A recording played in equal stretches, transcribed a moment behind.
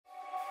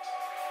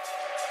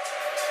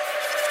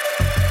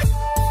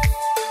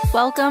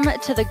Welcome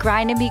to the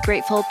Grind and Be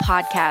Grateful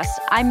podcast.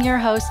 I'm your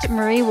host,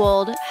 Marie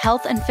Wold,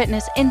 health and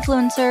fitness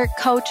influencer,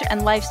 coach,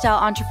 and lifestyle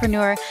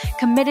entrepreneur,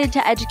 committed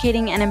to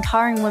educating and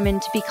empowering women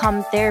to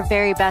become their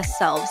very best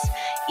selves.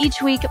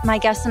 Each week, my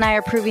guests and I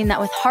are proving that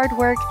with hard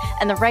work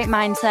and the right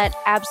mindset,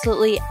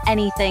 absolutely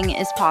anything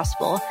is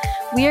possible.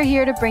 We are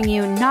here to bring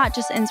you not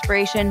just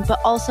inspiration,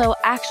 but also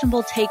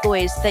actionable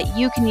takeaways that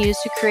you can use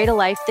to create a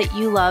life that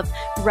you love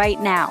right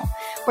now.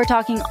 We're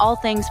talking all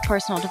things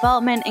personal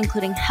development,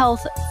 including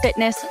health,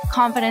 fitness,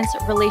 confidence,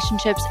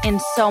 relationships,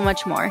 and so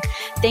much more.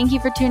 Thank you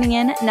for tuning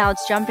in. Now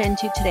let's jump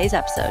into today's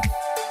episode.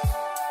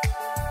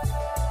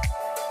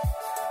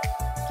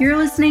 You're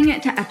listening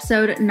to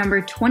episode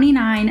number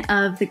 29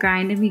 of the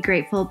Grind and Be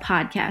Grateful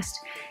podcast.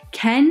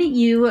 Can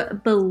you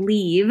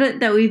believe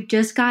that we've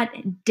just got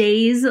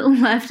days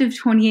left of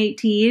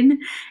 2018?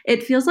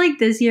 It feels like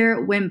this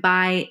year went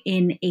by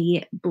in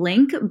a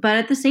blink, but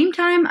at the same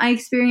time, I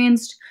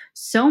experienced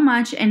so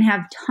much and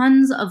have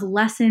tons of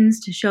lessons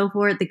to show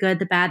for it, the good,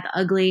 the bad, the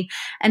ugly.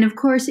 And of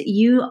course,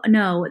 you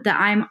know that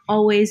I'm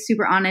always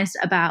super honest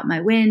about my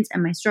wins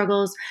and my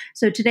struggles.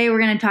 So today we're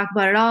going to talk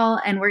about it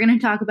all, and we're going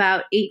to talk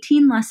about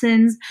 18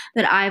 lessons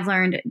that I've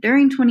learned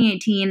during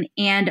 2018.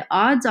 And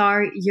odds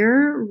are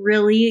you're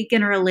really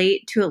going to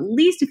relate to at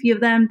least a few of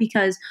them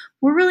because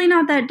we're really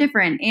not that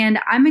different. And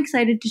I'm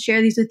excited to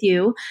share these with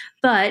you.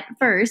 But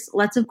first,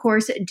 let's of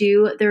course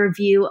do the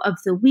review of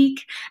the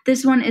week.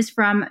 This one is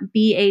from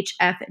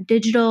BHF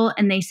Digital,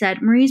 and they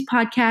said, Marie's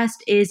podcast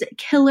is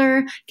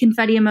killer,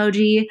 confetti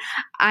emoji.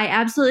 I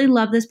absolutely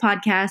love this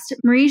podcast.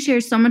 Marie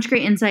shares so much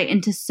great insight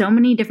into so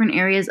many different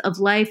areas of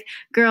life.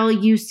 Girl,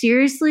 you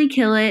seriously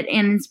kill it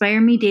and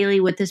inspire me daily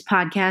with this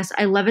podcast.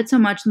 I love it so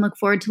much and look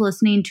forward to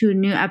listening to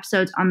new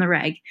episodes on the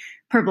reg.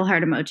 Purple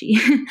heart emoji.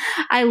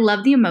 I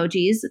love the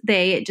emojis.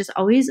 They just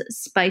always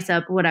spice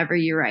up whatever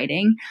you're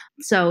writing.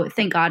 So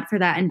thank God for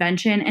that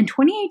invention. And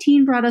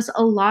 2018 brought us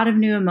a lot of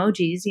new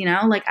emojis,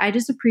 I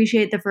just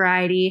appreciate the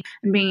variety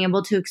and being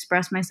able to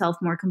express myself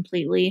more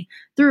completely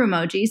through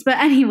emojis. But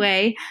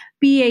anyway,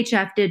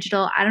 BHF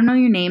Digital, I don't know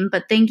your name,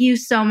 but thank you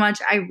so much.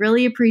 I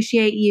really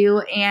appreciate you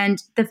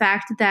and the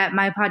fact that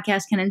my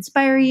podcast can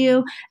inspire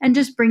you and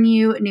just bring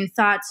you new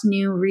thoughts,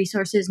 new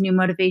resources, new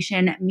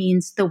motivation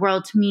means the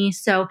world to me.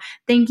 So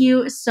thank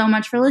you so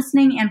much for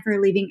listening and for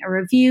leaving a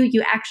review.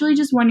 You actually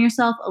just won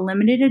yourself a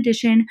limited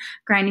edition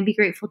Grind and Be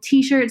Grateful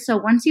t-shirt. So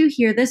once you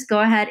hear this, go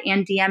ahead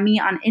and DM me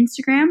on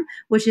Instagram,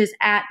 which is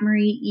at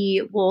Marie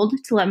E. Wold,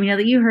 to let me know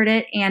that you heard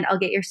it, and I'll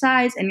get your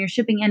size and your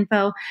shipping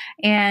info.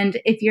 And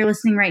if you're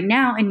listening right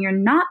now and you're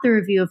not the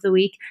review of the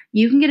week,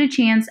 you can get a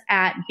chance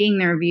at being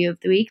the review of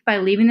the week by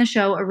leaving the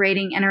show a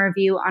rating and a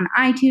review on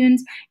iTunes,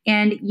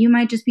 and you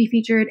might just be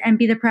featured and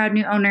be the proud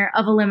new owner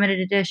of a limited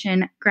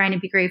edition Grind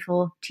and Be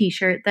Grateful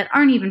t-shirt that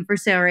aren't even for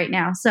sale right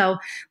now. So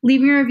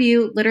leaving a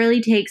review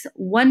literally takes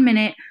 1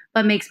 minute,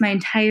 but makes my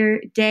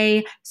entire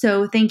day.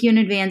 So thank you in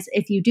advance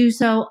if you do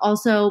so.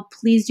 Also,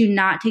 please do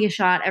not take a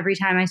shot every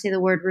time I say the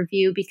word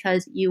review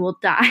because you will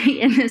die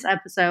in this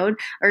episode,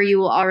 or you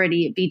will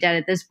already be dead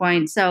at this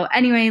point. So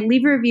anyway,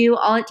 leave a review.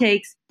 All it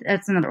takes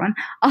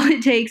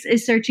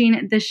is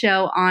searching the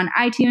show on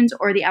iTunes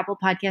or the Apple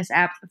Podcast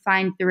app,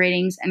 find the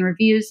ratings and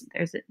reviews.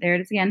 There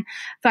it is again.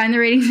 Find the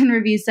ratings and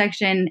reviews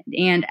section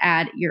and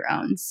add your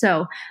own.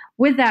 So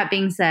with that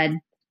being said,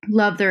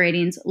 love the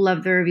ratings,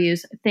 love the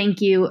reviews.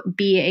 Thank you,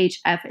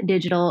 BHF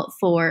Digital,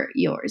 for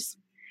yours.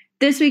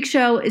 This week's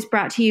show is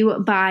brought to you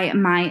by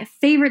my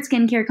favorite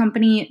skincare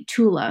company,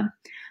 Tula.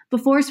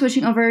 Before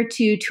switching over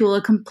to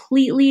Tula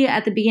completely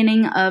at the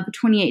beginning of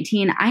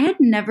 2018, I had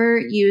never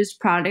used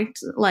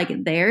products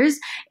like theirs.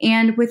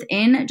 And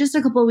within just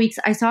a couple of weeks,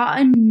 I saw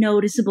a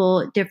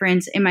noticeable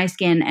difference in my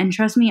skin. And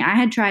trust me, I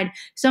had tried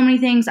so many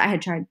things. I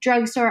had tried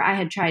drugstore. I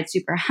had tried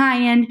super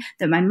high-end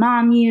that my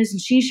mom used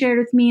and she shared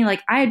with me.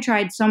 I had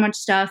tried so much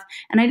stuff.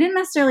 And I didn't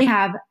necessarily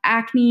have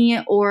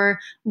acne or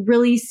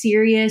really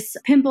serious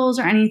pimples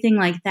or anything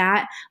like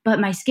that. But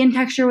my skin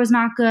texture was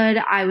not good.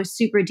 I was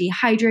super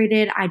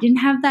dehydrated. I didn't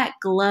have that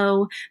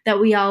glow that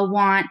we all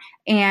want.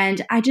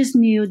 And I just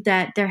knew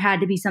that there had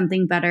to be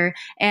something better.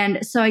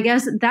 And so I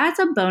guess that's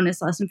a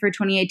bonus lesson for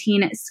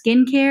 2018.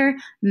 Skincare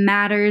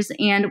matters.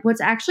 And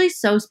what's actually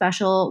so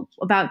special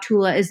about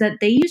Tula is that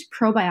they use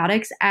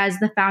probiotics as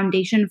the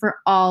foundation for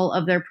all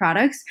of their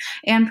products.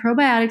 And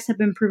probiotics have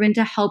been proven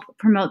to help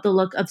promote the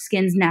look of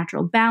skin's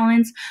natural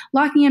balance,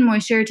 locking in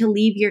moisture to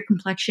leave your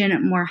complexion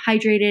more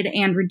hydrated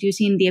and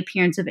reducing the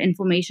appearance of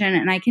inflammation.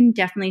 And I can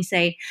definitely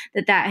say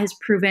that that has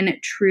proven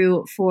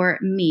true for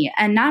me.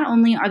 And not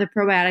only are the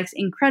probiotics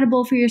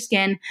incredible for your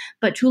skin,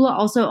 but Tula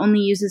also only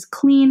uses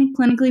clean,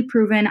 clinically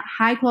proven,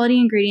 high quality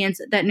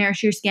ingredients that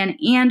nourish your skin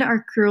and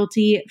are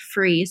cruelty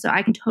free. So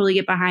I can totally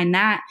get behind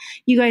that.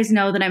 You guys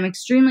know that I'm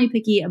extremely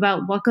picky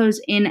about what goes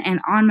in and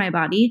on my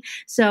body.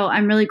 So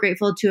I'm really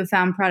grateful to have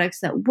found products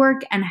that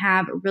work and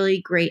have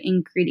really great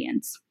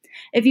ingredients.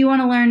 If you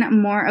want to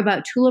learn more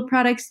about Tula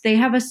products, they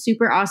have a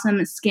super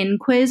awesome skin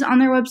quiz on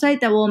their website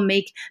that will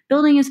make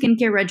building a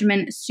skincare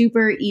regimen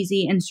super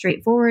easy and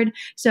straightforward.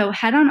 So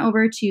head on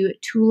over to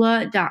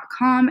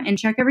Tula.com and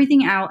check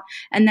everything out.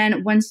 And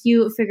then once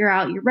you figure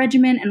out your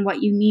regimen and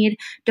what you need,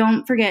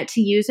 don't forget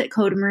to use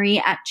code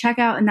Marie at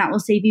checkout, and that will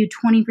save you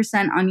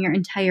 20% on your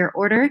entire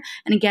order.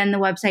 And again, the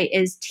website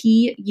is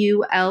Tula.com,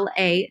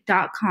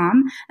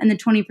 and the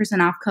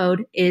 20% off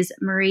code is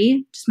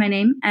Marie, just my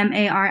name,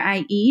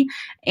 Marie,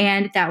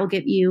 and that will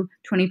give you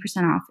 20%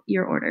 off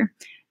your order.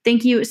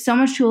 Thank you so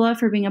much, Tula,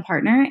 for being a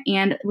partner.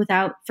 And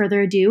without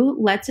further ado,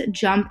 let's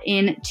jump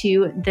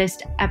into this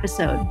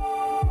episode.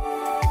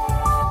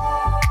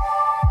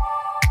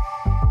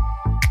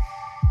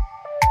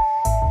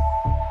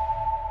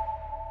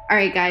 All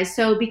right, guys.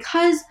 So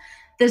because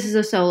this is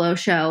a solo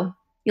show,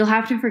 you'll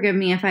have to forgive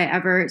me if I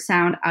ever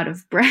sound out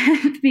of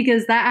breath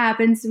because that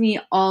happens to me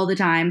all the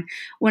time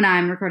when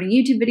I'm recording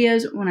YouTube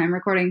videos, when I'm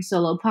recording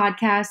solo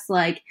podcasts.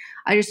 Like,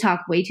 I just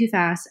talk way too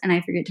fast and I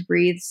forget to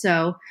breathe.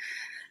 So I'm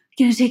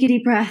going to take a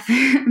deep breath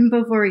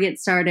before we get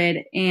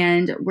started,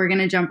 and we're going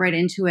to jump right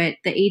into it.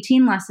 The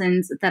 18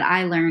 lessons that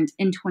I learned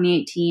in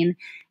 2018.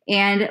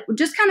 And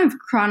just kind of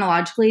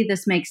chronologically,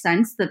 this makes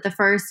sense that the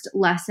first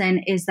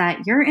lesson is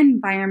that your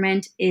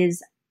environment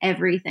is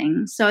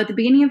everything. So at the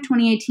beginning of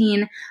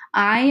 2018,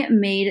 I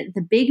made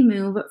the big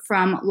move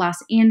from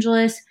Los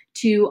Angeles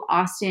to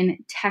Austin,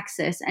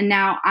 Texas. And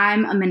now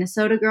I'm a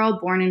Minnesota girl,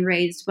 born and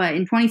raised. But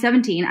in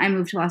 2017, I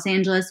moved to Los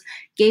Angeles,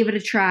 gave it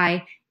a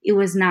try. It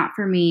was not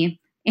for me,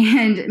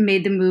 and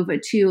made the move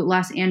to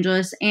Los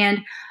Angeles.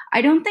 And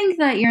I don't think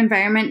that your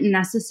environment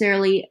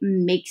necessarily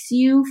makes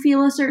you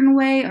feel a certain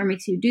way or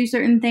makes you do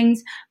certain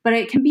things, but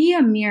it can be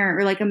a mirror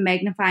or like a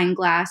magnifying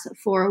glass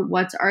for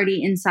what's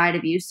already inside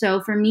of you.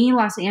 So for me,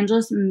 Los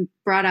Angeles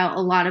brought out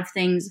a lot of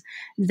things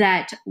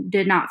that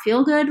did not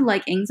feel good,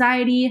 like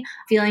anxiety,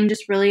 feeling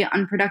just really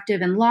unproductive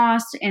and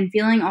lost, and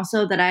feeling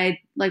also that I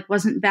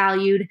wasn't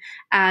valued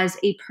as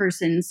a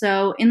person.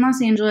 So in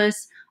Los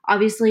Angeles,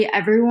 obviously,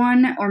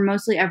 everyone or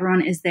mostly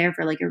everyone is there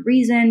for a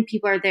reason.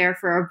 People are there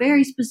for a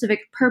very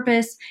specific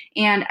purpose,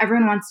 and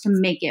everyone wants to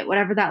make it,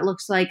 whatever that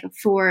looks like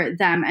for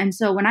them. And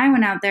so when I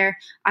went out there,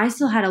 I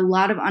still had a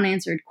lot of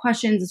unanswered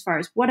questions as far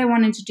as what I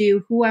wanted to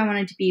do, who I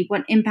wanted to be,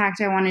 what impact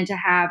I wanted to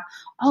have,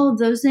 all of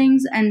those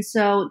things. And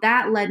so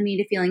that led me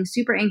to feeling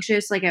super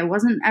anxious, like I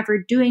wasn't ever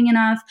doing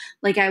enough,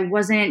 like I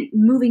wasn't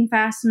moving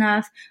fast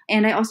enough.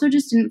 And I also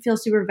just didn't feel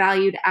super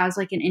valued as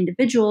an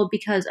individual,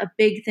 because a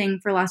big thing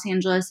for Los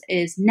Angeles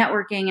is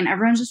networking, and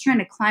everyone's just trying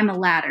to climb a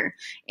ladder.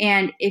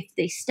 And if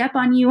they step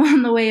on you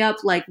on the way up,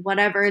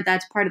 whatever,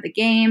 that's part of the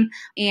game.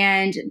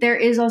 And there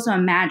is also a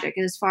magic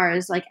as far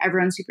as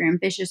everyone's super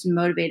ambitious and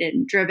motivated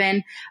and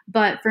driven.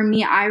 But for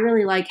me, I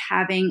really like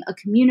having a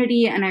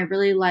community, and I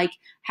really like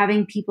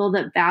having people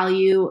that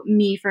value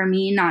me for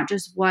me, not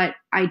just what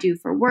I do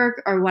for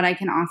work or what I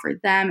can offer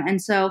them. And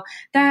so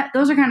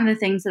those are kind of the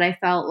things that I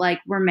felt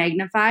were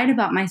magnified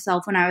about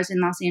myself when I was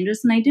in Los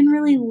Angeles. And I didn't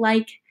really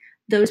like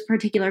those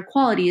particular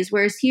qualities.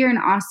 Whereas here in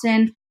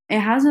Austin, it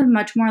has a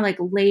much more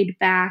laid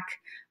back,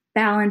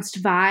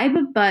 balanced vibe,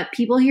 but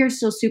people here are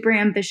still super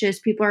ambitious.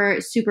 People are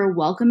super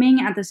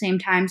welcoming at the same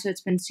time. So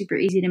it's been super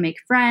easy to make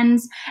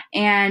friends,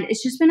 and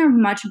it's just been a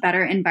much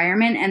better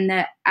environment. And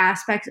the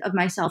aspects of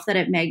myself that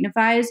it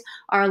magnifies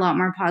are a lot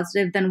more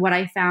positive than what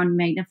I found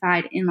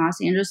magnified in Los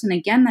Angeles. And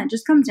again, that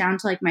just comes down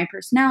to my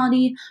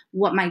personality,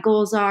 what my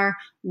goals are,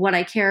 what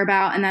I care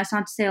about. And that's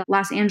not to say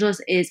Los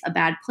Angeles is a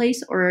bad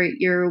place or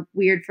you're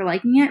weird for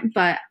liking it,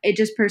 but it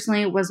just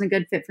personally wasn't a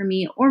good fit for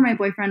me or my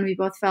boyfriend. We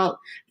both felt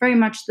very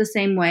much the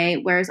same way,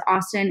 whereas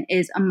Austin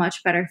is a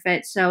much better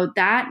fit. So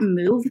that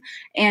move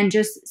and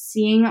just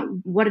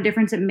seeing what a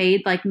difference it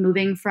made,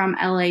 moving from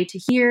LA to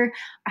here,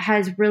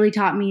 has really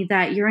taught me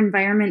that your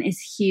environment is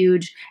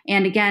huge.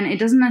 And again, it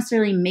doesn't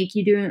necessarily make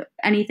you do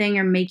anything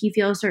or make you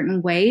feel a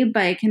certain way,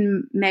 but it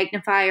can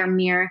magnify or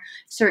mirror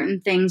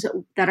certain things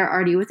that are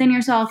already within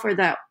yourself or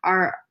that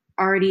are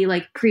already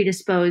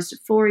predisposed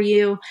for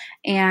you.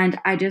 And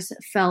I just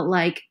felt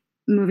like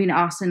moving to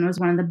Austin was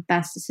one of the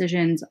best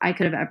decisions I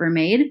could have ever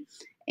made.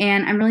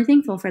 And I'm really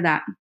thankful for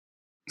that.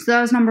 So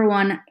that was number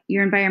one.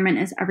 Your environment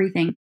is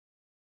everything.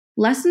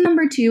 Lesson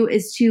number 2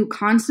 is to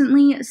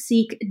constantly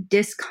seek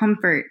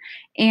discomfort.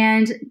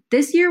 And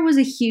this year was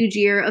a huge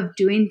year of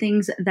doing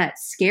things that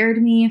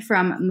scared me,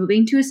 from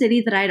moving to a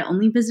city that I had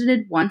only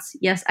visited once.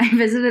 Yes, I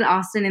visited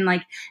Austin in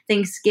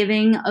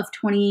Thanksgiving of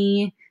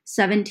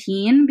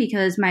 2017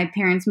 because my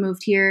parents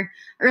moved here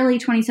early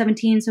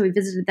 2017. So we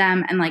visited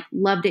them and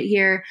loved it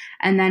here.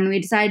 And then we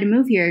decided to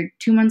move here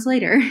 2 months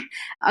later.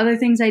 Other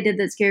things I did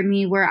that scared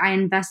me were I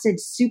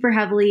invested super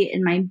heavily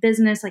in my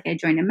business. I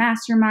joined a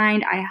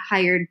mastermind. I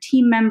hired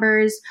team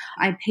members.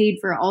 I paid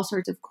for all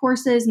sorts of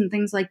courses and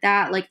things like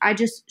that. I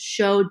just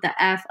showed the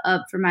F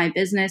up for my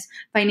business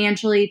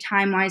financially,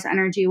 time-wise,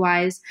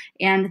 energy-wise.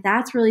 And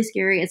that's really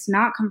scary. It's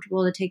not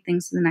comfortable to take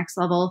things to the next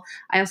level.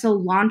 I also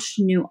launched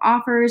new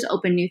offers,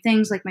 opened new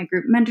things like my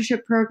group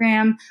mentorship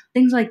program,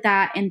 things like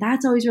that. And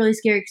that's always really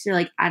scary because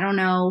you're I don't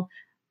know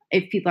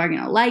if people are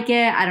going to like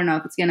it. I don't know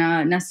if it's going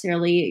to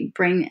necessarily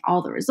bring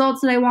all the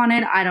results that I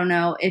wanted. I don't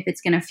know if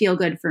it's going to feel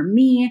good for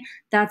me.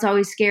 That's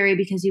always scary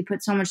because you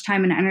put so much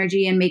time and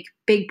energy and make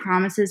big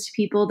promises to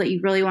people that you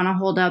really want to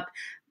hold up.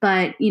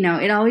 But,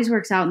 it always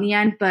works out in the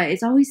end, but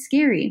it's always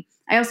scary.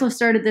 I also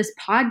started this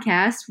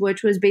podcast,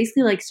 which was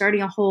basically like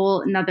starting a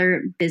whole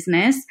another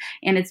business,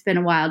 and it's been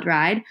a wild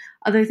ride.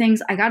 Other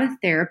things, I got a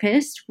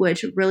therapist,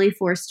 which really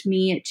forced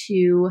me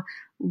to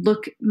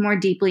look more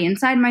deeply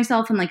inside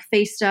myself and like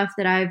face stuff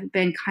that I've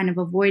been kind of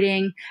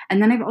avoiding.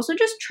 And then I've also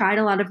just tried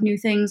a lot of new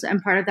things.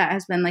 And part of that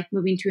has been like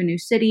moving to a new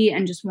city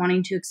and just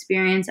wanting to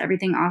experience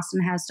everything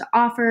Austin has to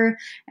offer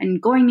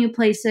and going new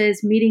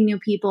places, meeting new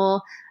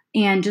people,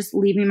 and just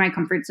leaving my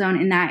comfort zone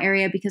in that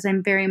area because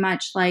I'm very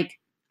much like,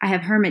 I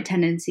have hermit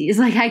tendencies.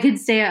 Like I could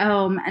stay at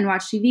home and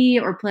watch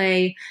TV or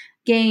play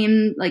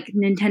game like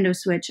Nintendo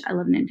Switch. I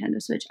love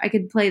Nintendo Switch. I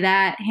could play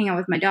that, hang out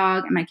with my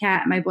dog and my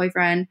cat and my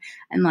boyfriend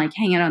and like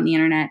hang out on the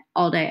internet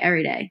all day,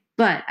 every day.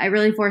 But I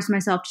really forced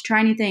myself to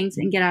try new things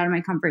and get out of my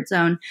comfort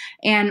zone.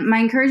 And my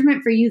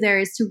encouragement for you there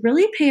is to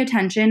really pay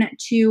attention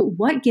to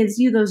what gives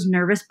you those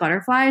nervous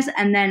butterflies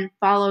and then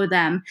follow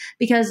them,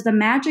 because the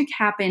magic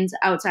happens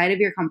outside of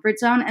your comfort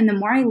zone. And the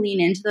more I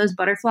lean into those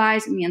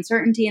butterflies and the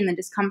uncertainty and the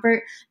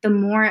discomfort, the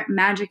more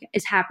magic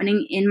is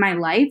happening in my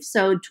life.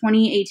 So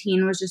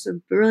 2018 was just a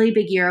really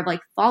big year of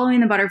like following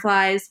the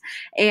butterflies,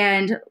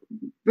 and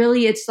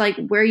really it's like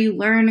where you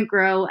learn,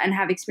 grow, and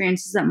have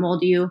experiences that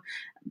mold you.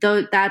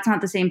 Though that's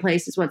not the same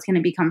place as what's going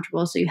to be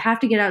comfortable. So you have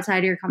to get outside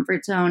of your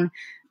comfort zone.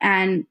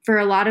 And for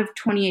a lot of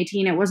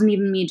 2018, it wasn't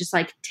even me just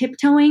like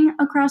tiptoeing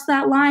across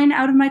that line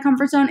out of my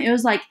comfort zone. It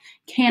was like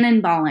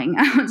cannonballing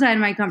outside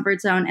of my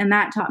comfort zone. And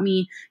that taught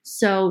me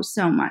so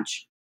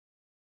much.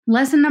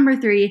 Lesson number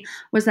 3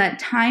 was that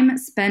time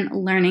spent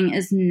learning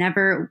is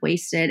never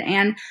wasted.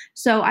 And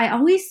so I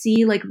always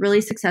see like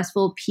really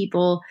successful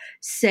people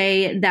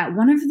say that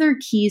one of their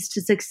keys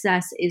to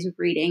success is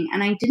reading.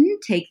 And I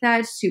didn't take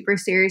that super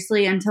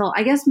seriously until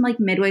I guess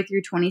like midway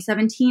through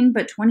 2017,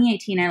 but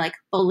 2018, I like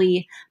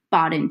fully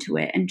bought into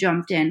it and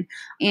jumped in.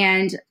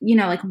 And,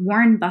 like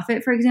Warren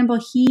Buffett, for example,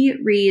 he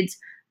reads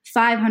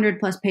 500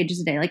 plus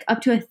pages a day, like up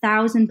to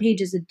 1,000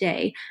 pages a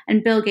day.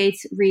 And Bill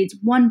Gates reads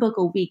 1 book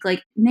a week.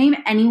 Like name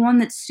anyone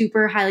that's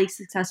super highly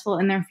successful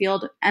in their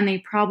field and they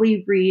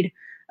probably read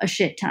a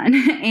shit ton.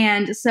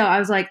 And so I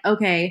was like,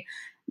 okay,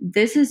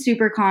 this is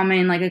super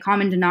common, like a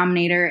common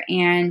denominator,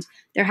 and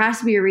there has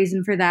to be a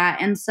reason for that.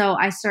 And so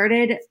I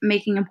started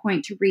making a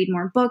point to read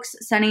more books,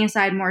 setting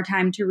aside more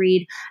time to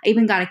read. I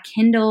even got a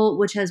Kindle,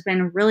 which has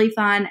been really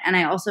fun. And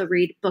I also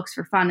read books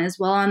for fun as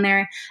well on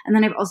there. And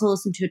then I've also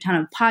listened to a ton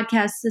of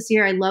podcasts this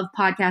year. I love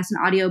podcasts and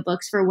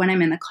audiobooks for when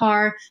I'm in the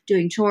car,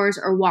 doing chores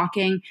or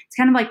walking. It's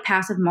kind of like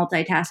passive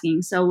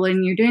multitasking. So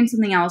when you're doing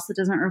something else that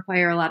doesn't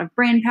require a lot of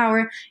brain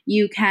power,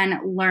 you can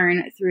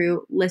learn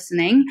through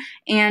listening.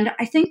 And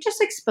I think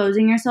just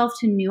exposing yourself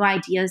to new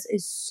ideas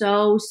is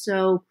so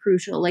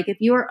crucial. Like if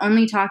you are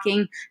only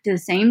talking to the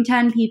same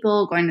 10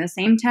 people, going to the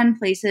same 10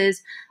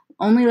 places,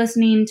 only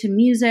listening to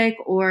music,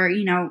 or,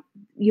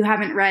 you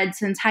haven't read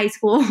since high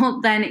school,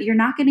 then you're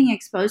not getting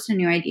exposed to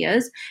new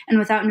ideas. And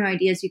without new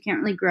ideas, you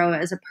can't really grow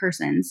as a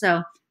person.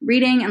 So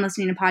reading and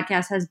listening to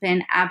podcasts has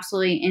been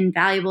absolutely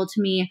invaluable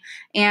to me.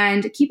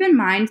 And keep in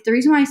mind, the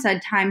reason why I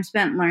said time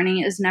spent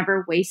learning is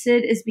never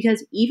wasted is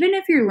because even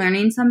if you're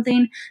learning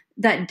something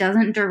that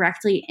doesn't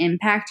directly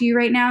impact you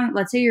right now,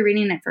 let's say you're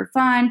reading it for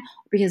fun,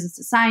 because it's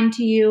assigned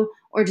to you,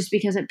 or just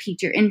because it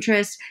piqued your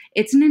interest,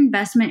 it's an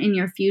investment in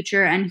your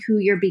future and who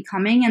you're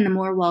becoming. And the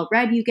more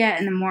well-read you get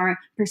and the more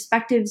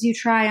perspectives you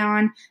try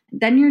on,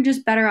 then you're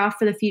just better off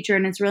for the future.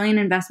 And it's really an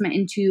investment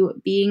into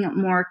being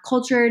more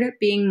cultured,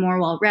 being more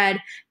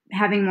well-read,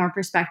 having more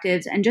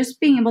perspectives, and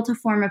just being able to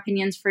form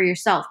opinions for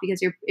yourself.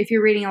 Because if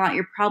you're reading a lot,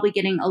 you're probably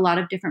getting a lot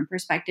of different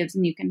perspectives,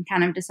 and you can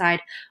kind of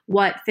decide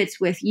what fits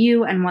with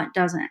you and what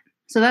doesn't.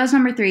 So that was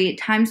number 3.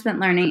 Time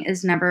spent learning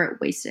is never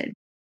wasted.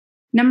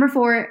 Number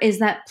 4 is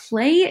that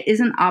play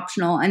isn't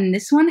optional. And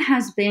this one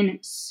has been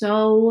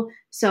so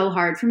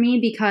hard for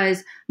me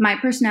because my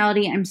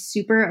personality, I'm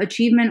super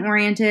achievement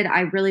oriented.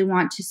 I really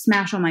want to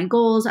smash all my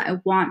goals. I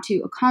want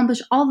to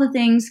accomplish all the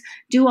things,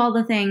 do all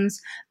the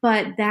things.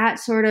 But that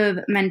sort of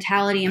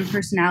mentality and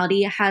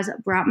personality has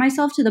brought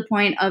myself to the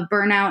point of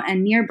burnout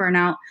and near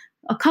burnout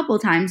a couple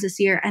times this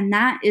year. And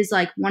that is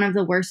like one of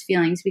the worst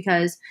feelings,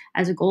 because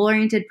as a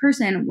goal-oriented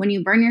person, when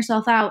you burn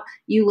yourself out,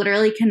 you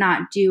literally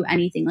cannot do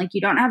anything. Like you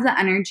don't have the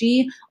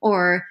energy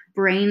or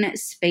brain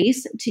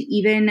space to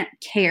even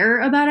care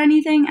about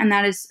anything. And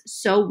that is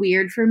so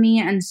weird for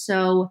me and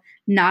so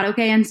not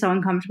okay and so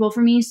uncomfortable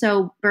for me.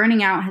 So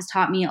burning out has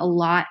taught me a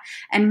lot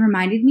and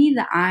reminded me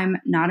that I'm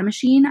not a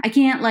machine. I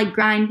can't like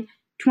grind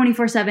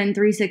 24/7,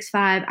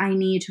 365. I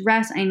need to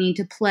rest. I need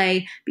to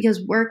play,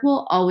 because work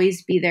will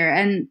always be there.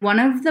 And one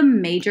of the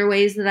major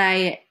ways that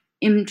I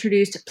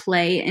introduced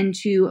play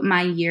into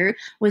my year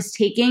was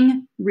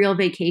taking real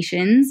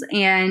vacations.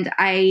 And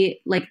I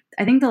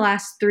think the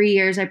last 3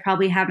 years, I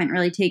probably haven't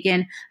really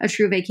taken a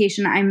true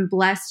vacation. I'm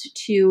blessed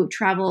to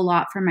travel a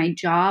lot for my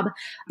job,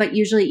 but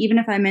usually even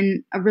if I'm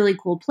in a really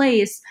cool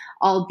place,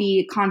 I'll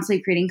be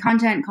constantly creating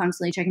content,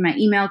 constantly checking my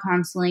email,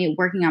 constantly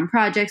working on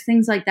projects,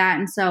 things like that.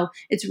 And so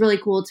it's really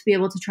cool to be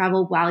able to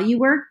travel while you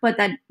work, but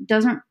that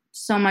doesn't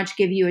so much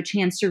give you a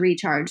chance to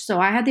recharge. So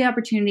I had the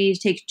opportunity to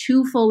take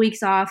 2 full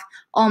weeks off,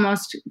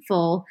 almost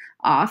full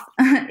off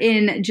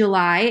in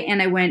July.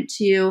 And I went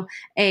to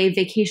a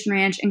vacation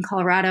ranch in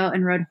Colorado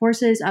and rode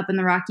horses up in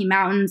the Rocky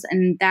Mountains.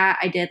 And that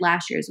I did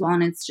last year as well.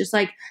 And it's just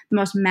like the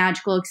most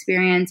magical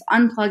experience,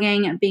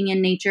 unplugging, being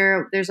in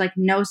nature. There's like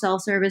no cell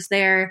service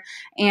there.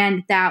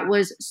 And that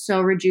was so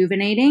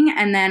rejuvenating.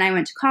 And then I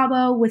went to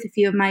Cabo with a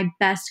few of my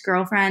best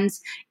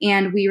girlfriends,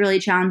 and we really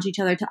challenged each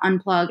other to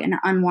unplug and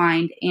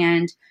unwind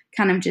and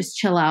kind of just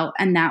chill out.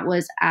 And that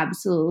was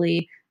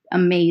absolutely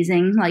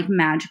amazing, like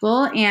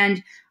magical.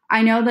 And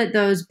I know that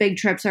those big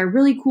trips are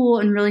really cool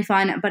and really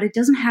fun, but it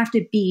doesn't have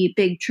to be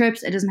big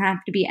trips. It doesn't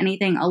have to be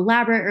anything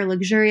elaborate or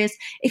luxurious.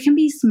 It can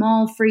be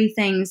small, free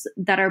things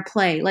that are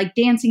play, like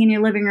dancing in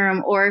your living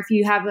room, or if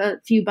you have a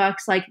few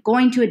bucks, like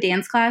going to a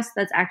dance class.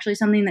 That's actually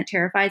something that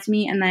terrifies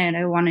me and that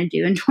I want to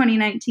do in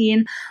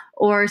 2019.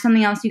 Or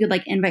something else, you could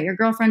like invite your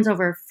girlfriends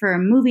over for a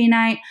movie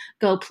night,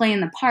 go play in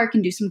the park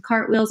and do some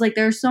cartwheels. Like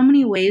there are so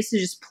many ways to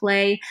just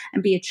play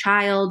and be a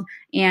child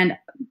and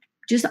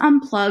just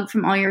unplug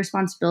from all your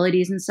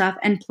responsibilities and stuff.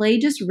 And play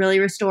just really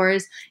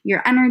restores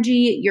your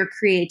energy, your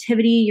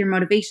creativity, your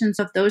motivation.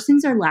 So if those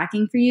things are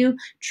lacking for you,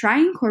 try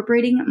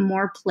incorporating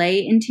more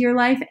play into your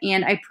life.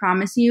 And I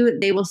promise you,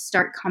 they will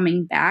start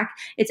coming back.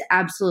 It's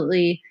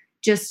absolutely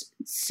just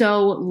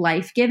so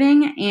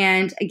life-giving.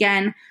 And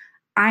again,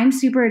 I'm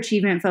super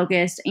achievement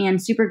focused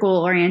and super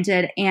goal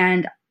oriented.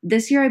 And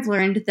this year I've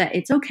learned that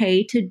it's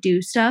okay to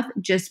do stuff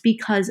just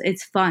because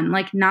it's fun.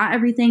 Like not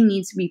everything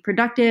needs to be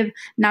productive.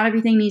 Not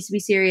everything needs to be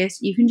serious.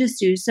 You can just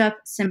do stuff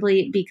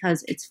simply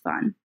because it's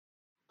fun.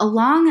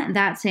 Along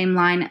that same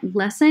line,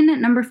 lesson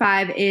number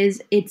 5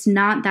 is it's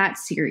not that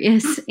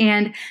serious.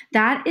 And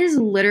that is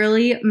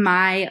literally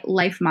my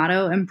life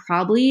motto. And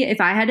probably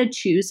if I had to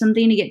choose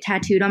something to get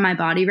tattooed on my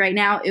body right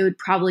now, it would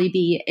probably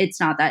be it's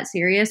not that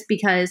serious,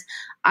 because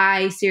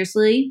I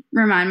seriously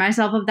remind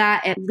myself of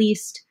that at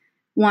least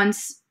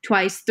once,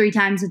 twice, 3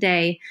 times a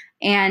day.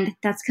 And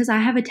that's because I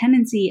have a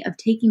tendency of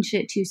taking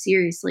shit too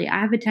seriously. I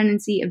have a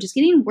tendency of just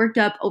getting worked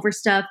up over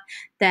stuff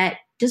that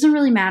doesn't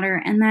really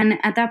matter. And then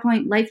at that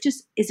point, life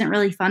just isn't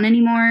really fun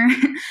anymore.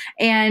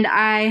 And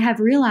I have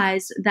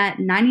realized that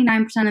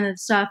 99% of the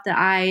stuff that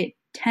I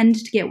tend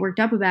to get worked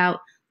up about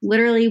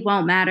literally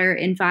won't matter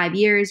in 5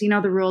 years. You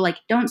know, the rule, like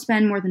don't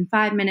spend more than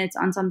 5 minutes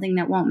on something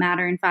that won't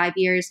matter in 5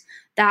 years.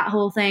 That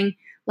whole thing,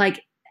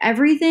 like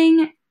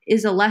everything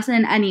is a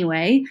lesson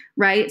anyway,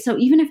 right? So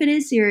even if it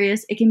is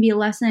serious, it can be a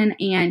lesson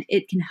and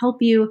it can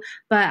help you.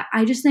 But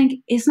I just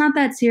think it's not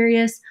that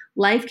serious.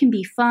 Life can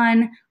be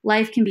fun.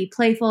 Life can be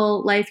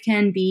playful. Life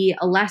can be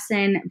a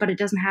lesson, but it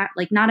doesn't have,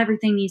 like, not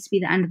everything needs to be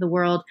the end of the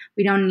world.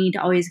 We don't need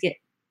to always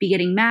be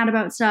getting mad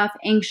about stuff,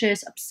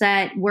 anxious,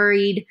 upset,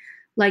 worried.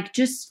 Like,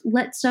 just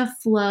let stuff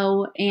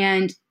flow.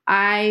 And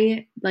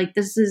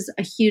this is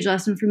a huge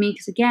lesson for me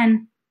because,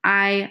 again,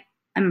 I'm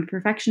a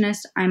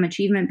perfectionist. I'm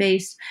achievement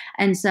based.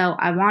 And so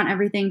I want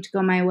everything to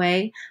go my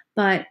way,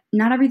 but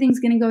not everything's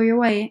going to go your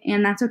way.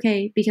 And that's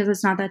okay because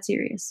it's not that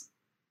serious.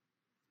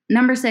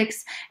 Number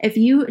 6, if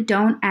you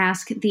don't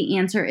ask, the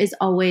answer is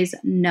always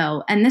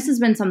no. And this has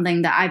been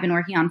something that I've been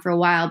working on for a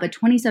while, but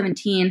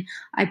 2017,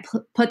 I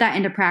put that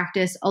into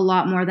practice a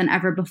lot more than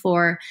ever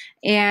before.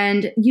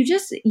 And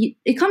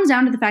it comes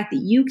down to the fact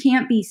that you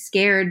can't be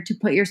scared to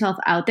put yourself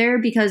out there,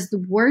 because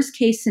the worst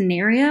case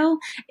scenario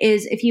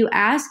is if you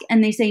ask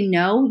and they say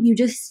no, you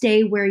just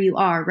stay where you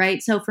are,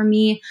 right? So for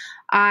me,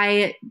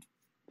 I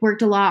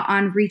worked a lot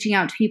on reaching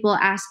out to people,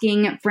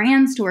 asking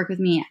brands to work with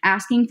me,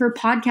 asking for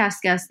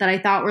podcast guests that I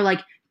thought were like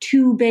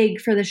too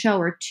big for the show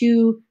or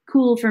too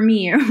cool for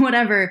me or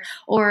whatever,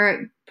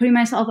 or putting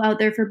myself out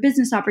there for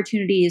business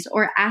opportunities,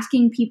 or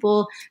asking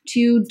people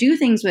to do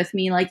things with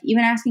me, like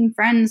even asking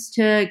friends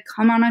to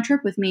come on a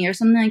trip with me or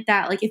something like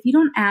that. Like if you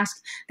don't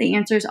ask, the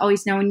answer is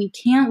always no, and you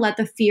can't let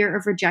the fear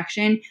of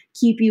rejection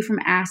keep you from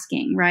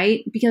asking,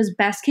 right? Because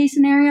best case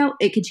scenario,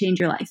 it could change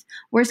your life.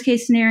 Worst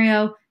case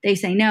scenario, they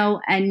say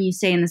no and you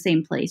stay in the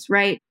same place,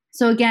 right?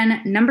 So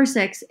again, number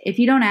 6, if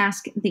you don't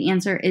ask, the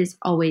answer is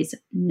always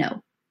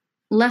no.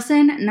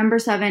 Lesson number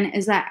 7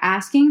 is that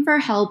asking for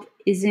help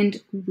isn't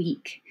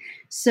weak.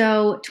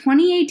 So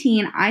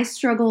 2018, I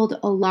struggled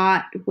a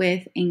lot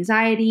with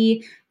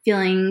anxiety,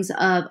 feelings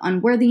of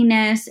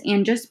unworthiness,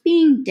 and just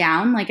being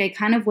down. Like I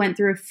kind of went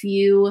through a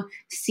few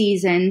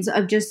seasons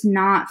of just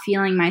not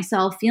feeling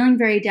myself, feeling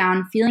very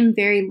down, feeling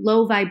very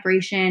low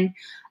vibration,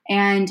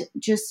 and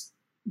just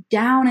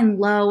down and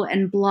low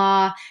and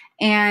blah.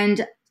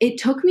 And it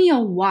took me a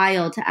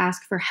while to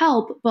ask for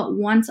help, but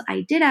once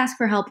I did ask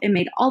for help, it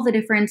made all the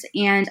difference.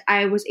 And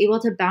I was able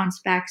to bounce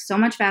back so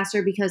much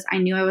faster because I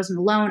knew I wasn't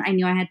alone. I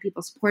knew I had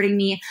people supporting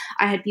me.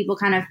 I had people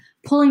kind of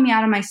pulling me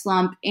out of my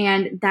slump.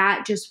 And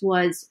that just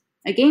was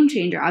a game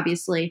changer,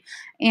 obviously.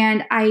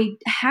 And I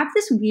have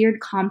this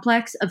weird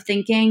complex of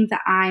thinking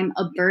that I'm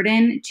a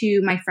burden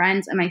to my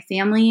friends and my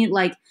family.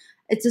 Like,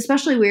 it's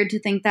especially weird to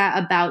think that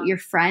about your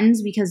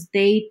friends because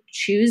they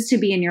choose to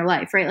be in your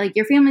life, right? Like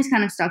your family's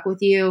kind of stuck with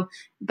you,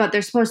 but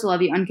they're supposed to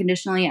love you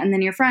unconditionally. And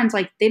then your friends,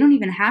 like they don't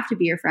even have to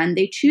be your friend.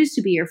 They choose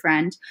to be your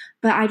friend.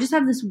 But I just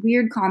have this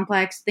weird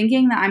complex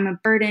thinking that I'm a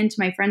burden to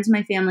my friends and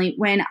my family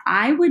when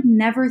I would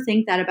never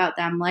think that about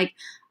them. Like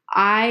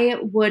I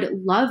would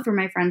love for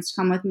my friends to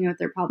come with me with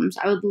their problems.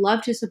 I would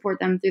love to support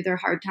them through their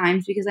hard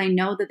times because I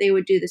know that they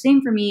would do the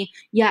same for me.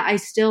 Yet I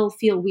still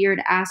feel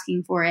weird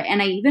asking for it.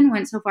 And I even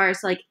went so far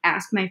as to like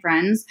ask my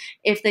friends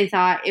if they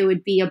thought it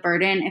would be a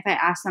burden if I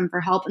asked them for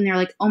help. And they're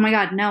like, oh my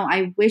God, no,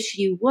 I wish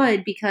you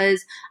would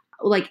because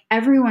like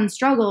everyone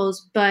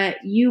struggles, but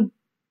you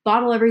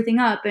bottle everything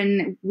up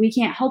and we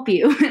can't help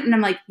you. And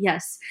I'm like,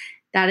 yes.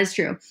 That is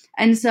true.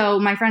 And so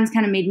my friends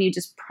kind of made me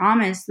just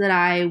promise that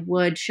I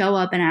would show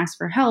up and ask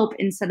for help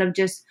instead of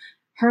just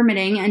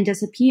hermiting and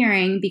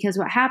disappearing, because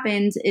what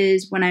happens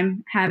is when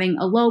I'm having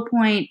a low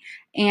point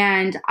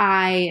and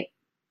I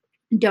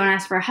don't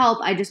ask for help,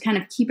 I just kind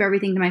of keep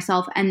everything to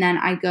myself and then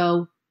I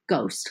go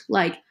ghost.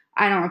 Like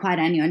I don't reply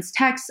to anyone's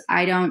texts.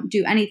 I don't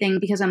do anything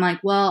because I'm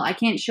like, well, I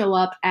can't show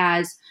up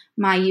as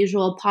my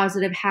usual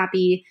positive,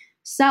 happy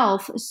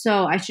self,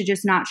 so I should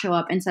just not show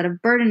up instead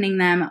of burdening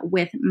them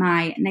with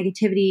my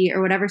negativity or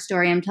whatever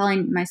story I'm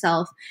telling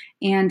myself.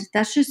 And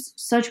that's just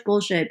such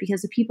bullshit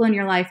because the people in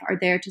your life are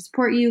there to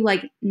support you.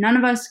 Like none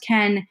of us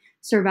can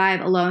survive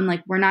alone.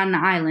 Like we're not an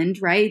island,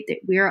 right?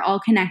 We are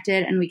all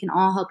connected and we can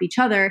all help each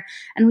other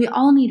and we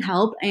all need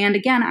help. And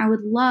again, I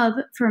would love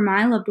for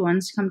my loved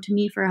ones to come to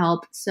me for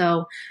help.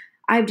 So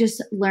I've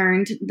just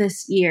learned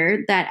this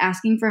year that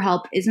asking for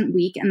help isn't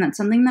weak, and that's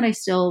something that I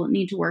still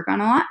need to work on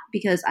a lot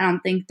because I don't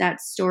think that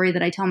story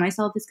that I tell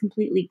myself is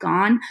completely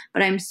gone,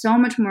 but I'm so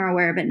much more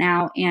aware of it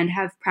now and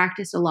have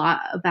practiced a lot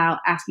about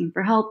asking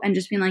for help and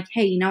just being like,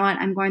 hey, you know what?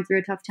 I'm going through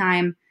a tough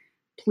time.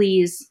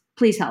 Please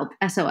help.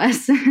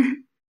 SOS.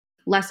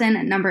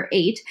 Lesson number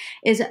 8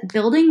 is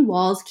building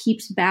walls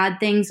keeps bad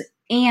things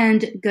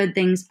and good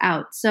things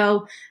out.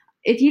 So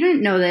if you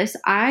didn't know this,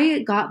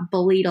 I got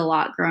bullied a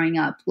lot growing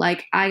up.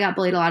 Like I got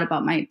bullied a lot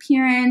about my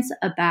appearance,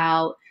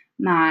 about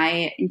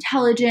my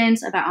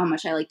intelligence, about how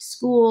much I liked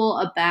school,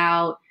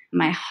 about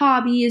my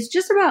hobbies,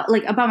 just about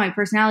my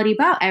personality,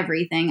 about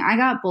everything. I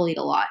got bullied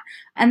a lot.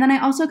 And then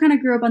I also kind of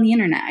grew up on the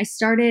internet. I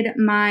started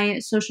my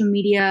social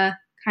media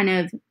kind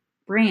of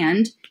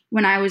brand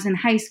when I was in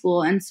high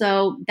school. And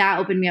so that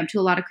opened me up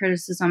to a lot of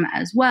criticism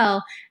as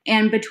well.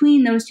 And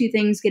between those two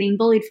things, getting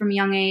bullied from a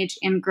young age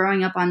and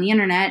growing up on the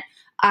internet,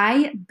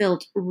 I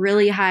built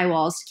really high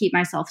walls to keep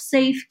myself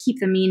safe, keep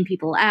the mean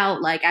people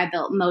out. Like I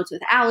built moats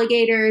with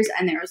alligators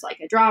and there was like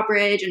a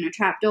drawbridge and a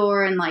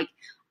trapdoor. And like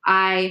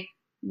I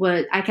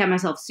kept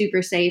myself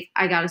super safe.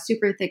 I got a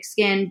super thick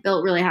skin,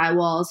 built really high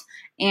walls.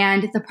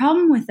 And the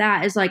problem with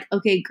that is like,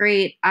 okay,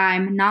 great.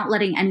 I'm not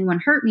letting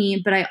anyone hurt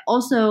me, but I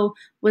also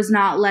was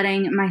not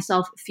letting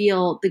myself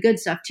feel the good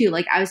stuff too.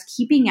 Like I was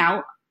keeping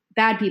out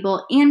bad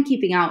people and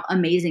keeping out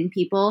amazing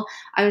people.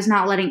 I was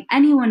not letting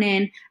anyone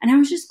in, and I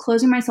was just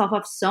closing myself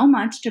off so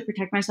much to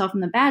protect myself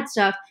from the bad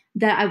stuff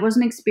that I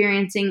wasn't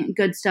experiencing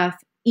good stuff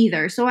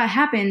either. So what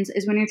happens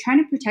is when you're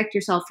trying to protect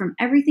yourself from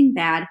everything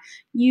bad,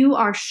 you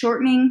are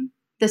shortening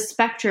the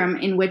spectrum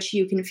in which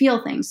you can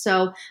feel things.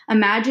 So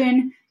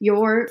imagine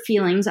your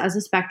feelings as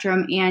a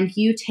spectrum and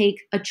you take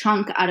a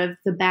chunk out of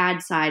the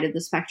bad side of the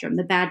spectrum,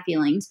 the bad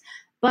feelings.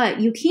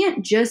 But you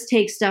can't just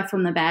take stuff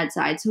from the bad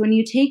side. So when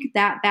you take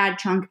that bad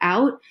chunk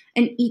out,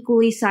 an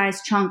equally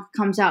sized chunk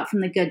comes out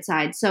from the good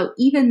side. So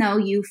even though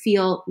you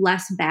feel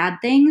less bad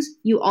things,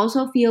 you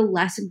also feel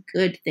less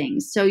good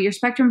things. So your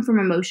spectrum from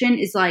emotion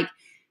is like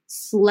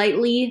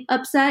slightly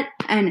upset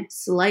and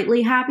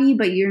slightly happy,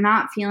 but you're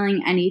not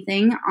feeling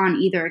anything on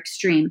either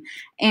extreme.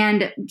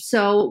 And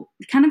so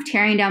kind of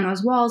tearing down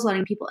those walls,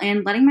 letting people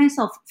in, letting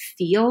myself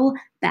feel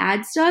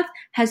bad stuff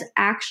has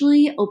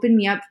actually opened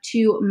me up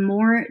to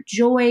more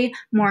joy,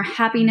 more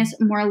happiness,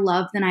 more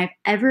love than I've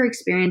ever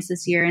experienced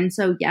this year. And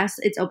so yes,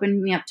 it's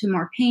opened me up to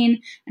more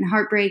pain and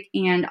heartbreak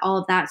and all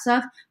of that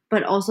stuff,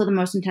 but also the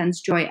most intense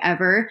joy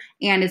ever.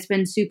 And it's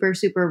been super,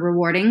 super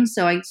rewarding.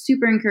 So I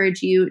super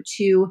encourage you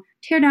to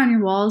tear down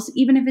your walls,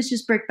 even if it's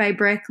just brick by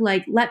brick.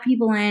 Like let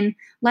people in,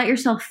 let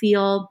yourself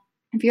feel.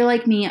 If you're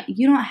like me,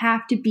 you don't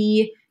have to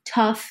be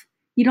tough.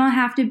 You don't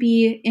have to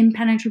be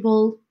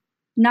impenetrable.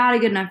 Not a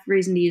good enough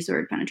reason to use the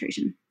word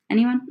penetration.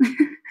 Anyone?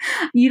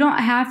 You don't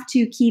have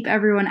to keep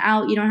everyone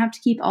out. You don't have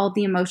to keep all of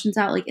the emotions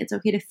out. Like it's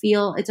okay to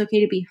feel, it's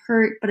okay to be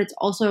hurt, but it's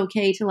also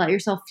okay to let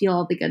yourself feel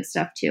all the good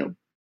stuff too.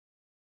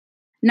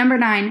 Number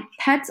 9,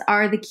 pets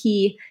are the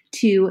key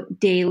to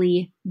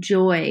daily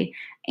joy.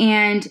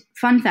 And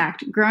fun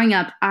fact, growing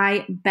up,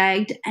 I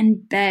begged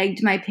and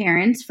begged my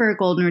parents for a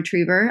golden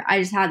retriever. I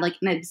just had like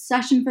an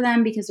obsession for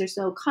them because they're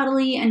so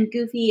cuddly and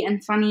goofy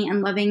and funny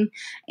and loving.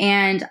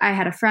 And I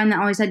had a friend that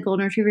always had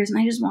golden retrievers, and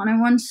I just wanted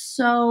one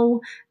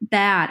so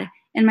bad.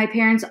 And my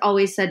parents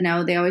always said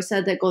no. They always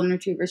said that golden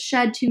retrievers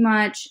shed too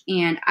much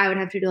and I would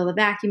have to do all the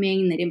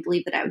vacuuming, and they didn't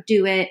believe that I would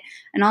do it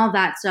and all of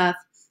that stuff.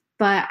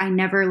 But I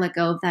never let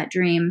go of that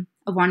dream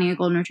of wanting a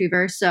golden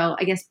retriever. So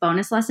I guess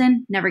bonus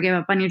lesson, never give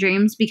up on your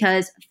dreams,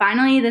 because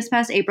finally this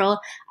past April,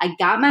 I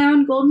got my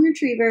own golden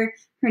retriever.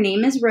 Her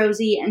name is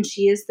Rosie, and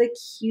she is the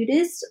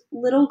cutest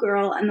little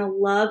girl and the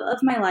love of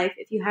my life.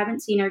 If you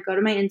haven't seen her, go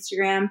to my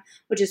Instagram,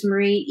 which is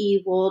Marie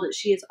E. Wold.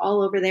 She is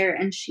all over there,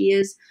 and she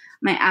is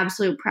my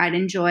absolute pride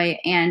and joy.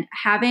 And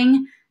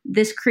having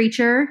this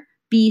creature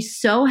be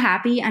so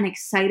happy and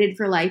excited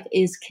for life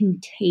is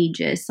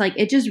contagious. Like,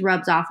 it just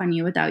rubs off on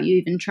you without you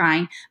even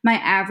trying. My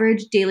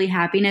average daily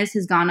happiness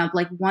has gone up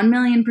like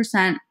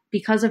 1,000,000%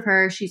 because of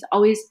her. She's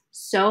always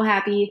so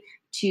happy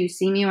to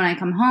see me when I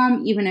come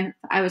home, even if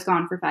I was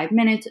gone for 5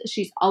 minutes.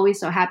 She's always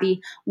so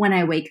happy when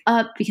I wake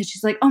up because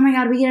she's like, oh my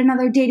God, we get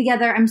another day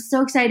together. I'm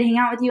so excited to hang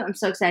out with you. I'm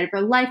so excited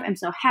for life. I'm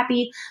so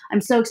happy. I'm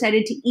so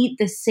excited to eat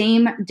the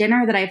same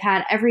dinner that I've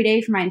had every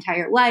day for my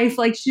entire life.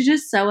 Like, she's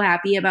just so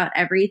happy about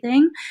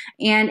everything.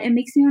 And it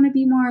makes me want to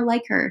be more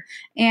like her.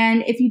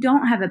 And if you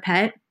don't have a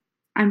pet,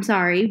 I'm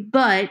sorry,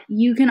 but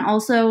you can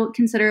also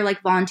consider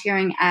like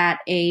volunteering at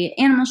a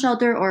animal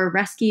shelter or a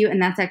rescue,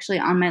 and that's actually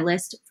on my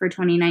list for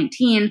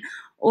 2019.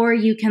 Or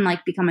you can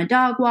like become a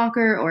dog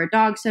walker or a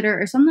dog sitter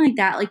or something like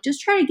that. Like,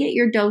 just try to get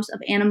your dose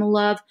of animal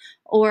love.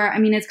 Or, I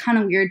mean, it's kind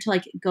of weird to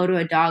like go to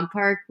a dog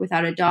park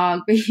without a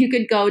dog, but you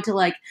could go to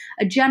like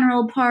a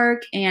general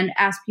park and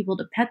ask people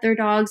to pet their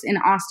dogs. In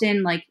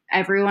Austin, like,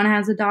 everyone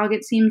has a dog,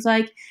 it seems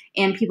like,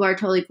 and people are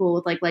totally cool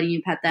with like letting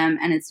you pet them,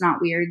 and it's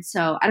not weird.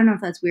 So I don't know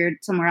if that's weird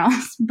somewhere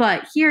else,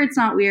 but here it's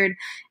not weird.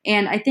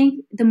 And I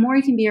think the more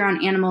you can be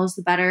around animals,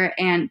 the better.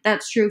 And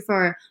that's true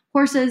for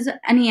horses,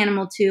 any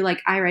animal too. Like,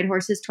 I ride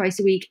horses twice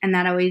a week, and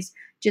that always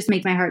just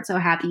make my heart so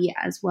happy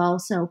as well.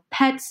 So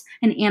pets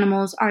and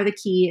animals are the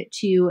key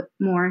to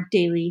more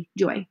daily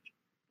joy.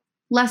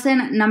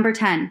 Lesson number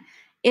 10,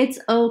 it's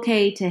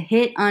okay to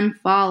hit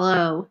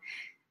unfollow.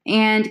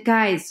 And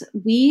guys,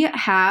 we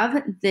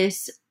have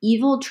this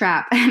evil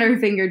trap at our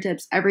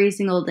fingertips every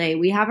single day.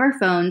 We have our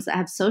phones that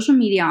have social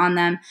media on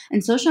them,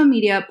 and social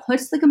media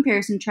puts the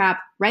comparison trap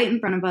right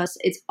in front of us.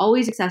 It's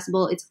always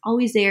accessible. It's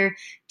always there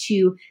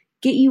to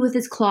get you with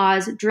its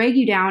claws, drag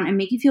you down, and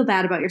make you feel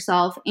bad about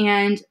yourself.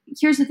 And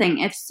here's the thing.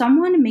 If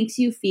someone makes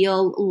you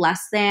feel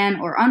less than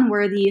or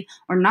unworthy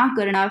or not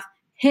good enough,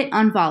 hit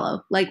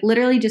unfollow. Like,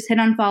 literally just hit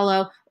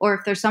unfollow. Or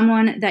if there's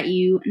someone that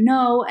you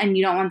know and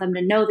you don't want them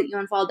to know that you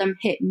unfollowed them,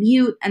 hit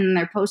mute, and then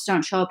their posts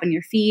don't show up in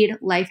your feed.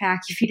 Life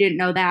hack if you didn't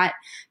know that.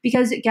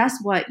 Because guess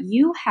what?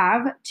 You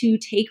have to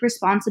take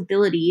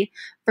responsibility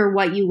for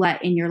what you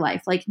let in your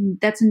life. Like,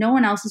 that's no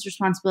one else's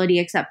responsibility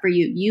except for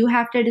you. You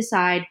have to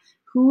decide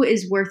who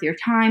is worth your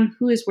time,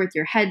 who is worth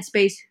your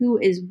headspace, who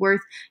is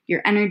worth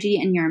your energy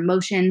and your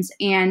emotions.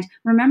 And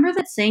remember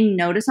that saying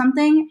no to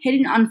something,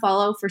 hitting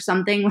unfollow for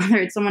something, whether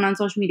it's someone on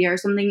social media or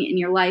something in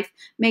your life,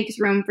 makes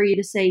room for you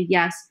to say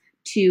yes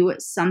to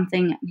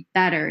something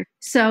better.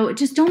 So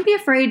just don't be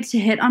afraid to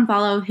hit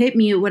unfollow, hit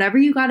mute, whatever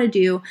you got to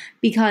do,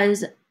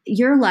 because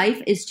your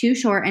life is too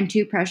short and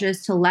too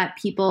precious to let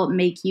people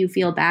make you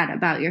feel bad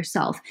about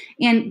yourself.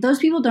 And those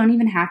people don't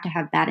even have to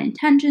have bad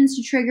intentions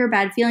to trigger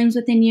bad feelings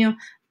within you,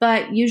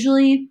 but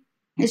usually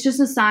it's just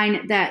a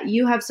sign that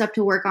you have stuff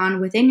to work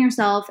on within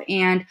yourself,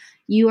 and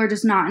you are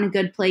just not in a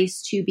good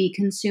place to be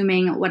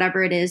consuming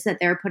whatever it is that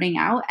they're putting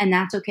out. And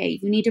that's okay.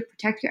 You need to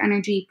protect your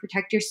energy,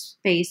 protect your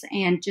space,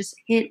 and just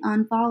hit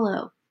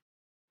unfollow.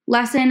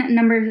 Lesson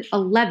number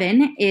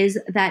 11 is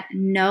that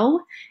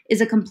no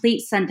is a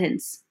complete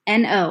sentence.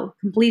 N-O,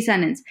 complete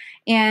sentence.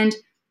 And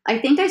I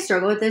think I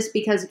struggle with this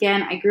because,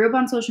 again, I grew up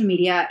on social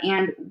media,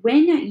 and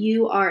when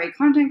you are a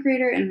content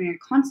creator and when you're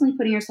constantly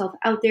putting yourself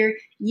out there,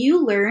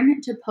 you learn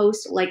to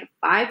post like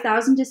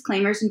 5,000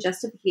 disclaimers and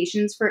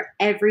justifications for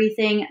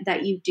everything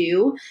that you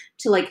do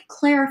to like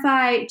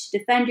clarify, to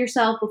defend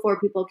yourself before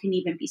people can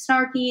even be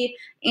snarky.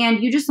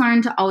 And you just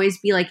learn to always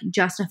be like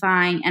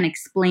justifying and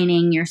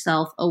explaining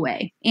yourself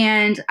away.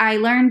 And I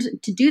learned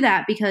to do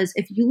that because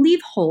if you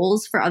leave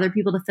holes for other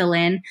people to fill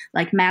in,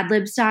 like Mad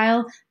Lib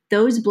style,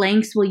 those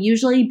blanks will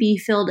usually be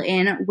filled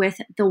in with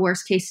the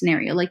worst case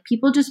scenario. Like,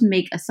 people just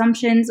make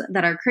assumptions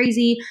that are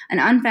crazy and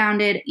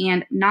unfounded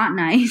and not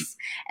nice.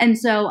 And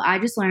so I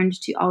just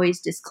learned to always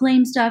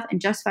disclaim stuff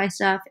and justify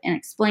stuff and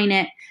explain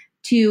it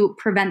to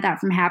prevent that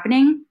from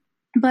happening.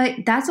 But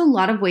that's a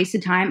lot of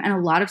wasted time and a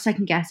lot of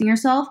second guessing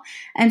yourself.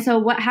 And so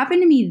what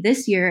happened to me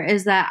this year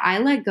is that I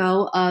let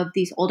go of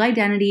these old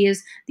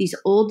identities, these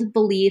old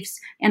beliefs,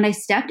 and I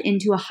stepped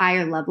into a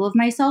higher level of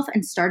myself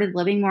and started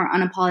living more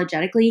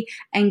unapologetically.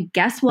 And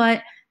guess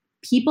what?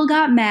 People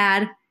got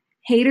mad.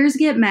 haters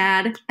get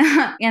mad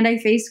and I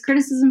faced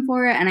criticism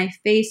for it, and I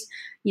faced,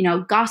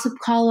 gossip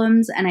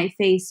columns, and I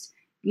faced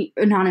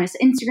anonymous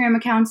Instagram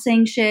accounts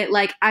saying shit.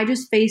 Like, I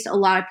just faced a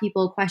lot of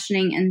people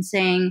questioning and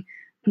saying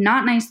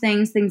not nice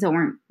things that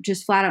weren't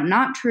just flat out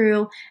not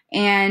true.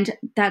 And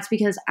that's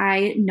because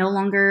I no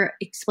longer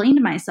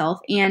explained myself.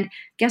 And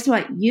guess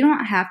what? You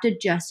don't have to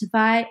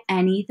justify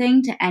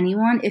anything to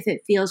anyone if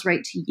it feels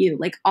right to you.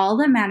 Like, all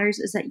that matters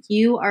is that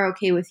you are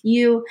okay with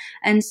you.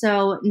 And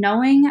so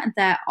knowing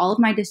that all of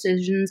my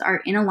decisions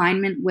are in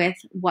alignment with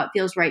what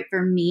feels right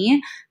for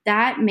me,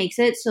 that makes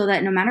it so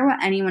that no matter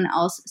what anyone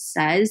else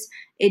says,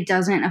 it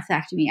doesn't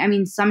affect me. I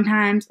mean,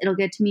 sometimes it'll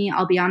get to me.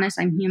 I'll be honest,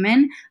 I'm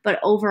human.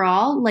 But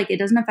overall, like, it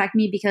doesn't affect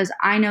me because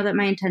I know that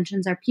my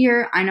intentions are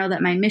pure. I know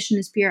that my mission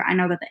is pure. I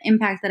know that the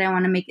impact that I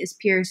want to make is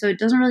pure. So it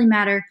doesn't really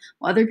matter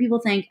what other people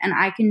think. And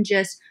I can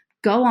just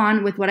go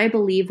on with what I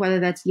believe, whether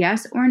that's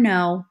yes or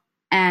no,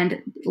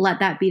 and let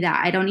that be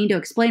that. I don't need to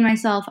explain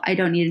myself. I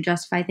don't need to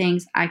justify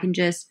things. I can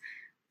just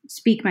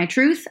speak my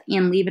truth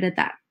and leave it at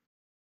that.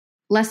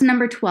 Lesson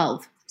number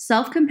 12.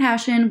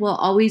 Self-compassion will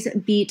always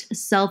beat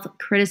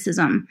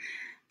self-criticism.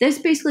 This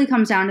basically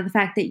comes down to the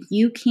fact that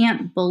you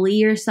can't bully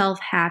yourself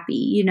happy.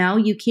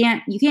 You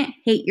can't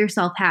hate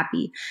yourself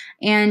happy.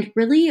 And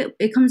really,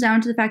 it comes down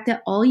to the fact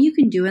that all you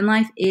can do in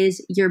life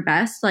is your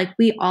best. Like,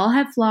 we all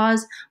have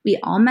flaws. We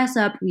all mess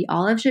up. We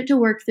all have shit to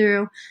work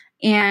through.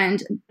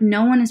 And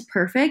no one is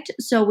perfect.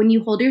 So when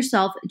you hold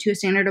yourself to a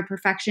standard of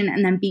perfection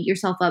and then beat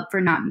yourself up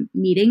for not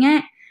meeting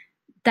it,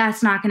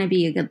 that's not going to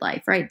be a good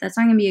life, right? That's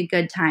not going to be a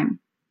good time.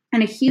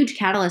 And a huge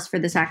catalyst for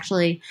this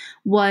actually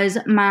was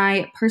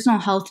my personal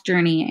health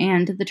journey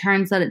and the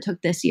turns that it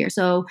took this year.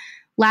 So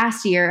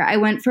last year, I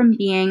went from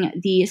being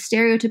the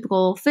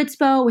stereotypical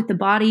fitspo with the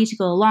body to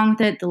go along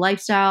with it, the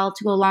lifestyle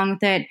to go along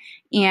with it,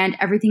 and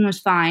everything was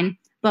fine.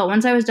 But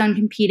once I was done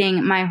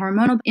competing, my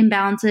hormonal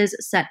imbalances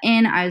set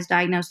in. I was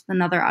diagnosed with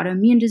another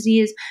autoimmune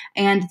disease,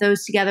 and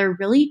those together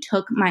really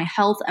took my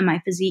health and my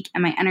physique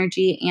and my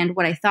energy and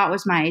what I thought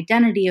was my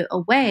identity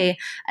away.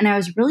 And I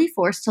was really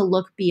forced to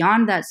look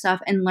beyond that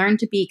stuff and learn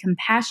to be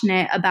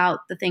compassionate about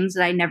the things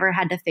that I never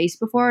had to face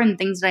before and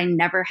things that I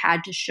never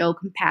had to show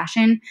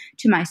compassion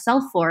to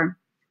myself for.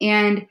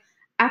 And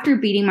after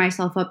beating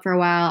myself up for a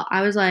while,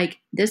 I was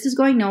like, this is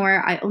going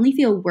nowhere. I only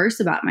feel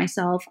worse about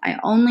myself. I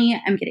only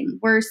am getting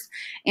worse.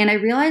 And I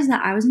realized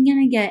that I wasn't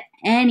going to get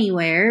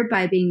anywhere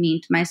by being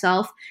mean to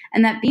myself,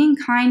 and that being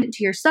kind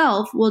to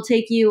yourself will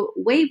take you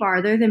way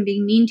farther than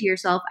being mean to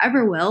yourself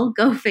ever will.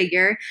 Go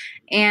figure.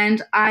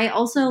 And I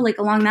also, like,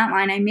 along that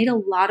line, I made a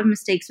lot of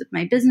mistakes with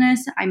my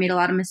business. I made a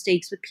lot of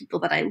mistakes with people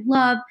that I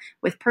love,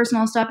 with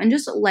personal stuff, and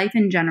just life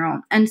in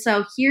general. And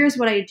so here's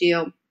what I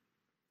do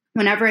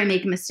whenever I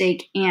make a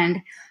mistake and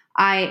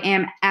I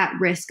am at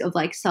risk of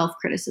like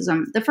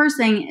self-criticism. The first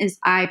thing is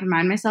I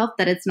remind myself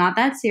that it's not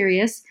that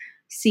serious.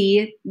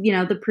 See,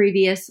 the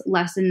previous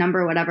lesson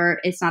number,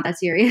 whatever, it's not that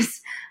serious.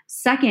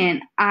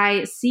 Second,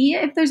 I see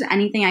if there's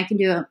anything I can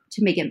do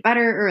to make it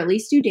better or at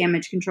least do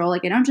damage control.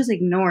 Like, I don't just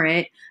ignore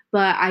it,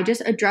 but I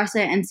just address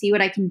it and see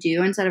what I can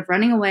do. Instead of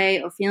running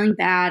away or feeling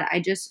bad,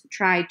 I just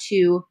try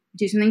to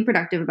do something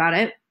productive about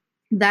it.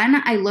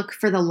 Then I look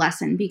for the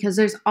lesson, because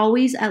there's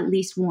always at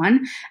least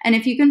one. And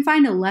if you can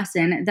find a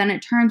lesson, then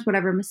it turns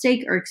whatever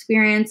mistake or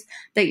experience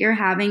that you're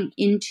having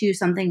into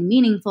something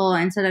meaningful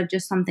instead of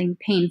just something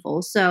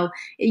painful. So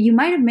you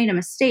might have made a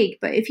mistake,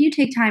 but if you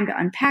take time to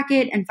unpack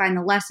it and find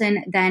the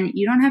lesson, then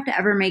you don't have to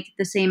ever make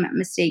the same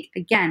mistake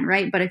again,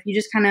 right? But if you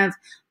just kind of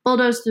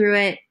bulldoze through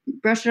it,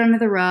 brush it under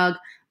the rug,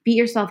 beat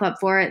yourself up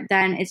for it,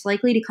 then it's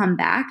likely to come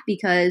back,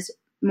 because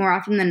more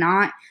often than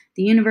not,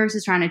 the universe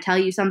is trying to tell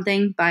you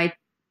something by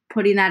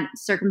putting that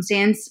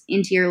circumstance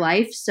into your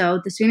life. So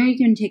the sooner you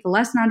can take a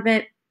lesson out of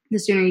it, the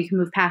sooner you can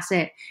move past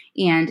it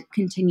and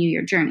continue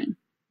your journey.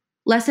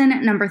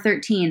 Lesson number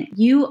 13,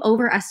 you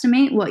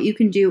overestimate what you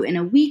can do in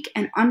a week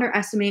and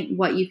underestimate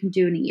what you can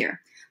do in a year.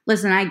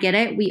 Listen, I get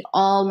it. We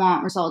all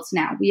want results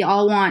now. We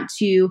all want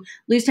to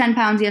lose 10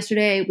 pounds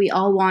yesterday. We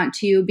all want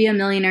to be a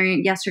millionaire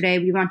yesterday.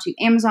 We want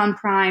to Amazon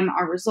Prime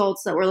our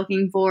results that we're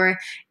looking for.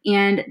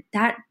 And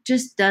that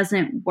just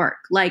doesn't work.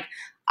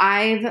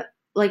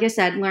 Like I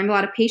said, learned a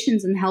lot of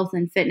patience in health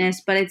and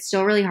fitness, but it's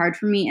still really hard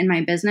for me in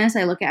my business.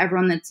 I look at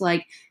everyone that's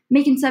like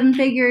making 7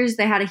 figures.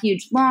 They had a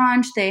huge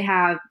launch. They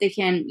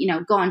can,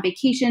 go on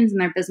vacations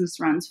and their business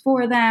runs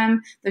for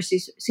them. They're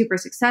super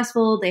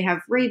successful. They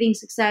have raving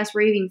success,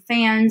 raving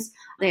fans.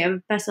 They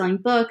have best-selling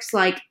books.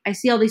 Like, I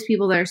see all these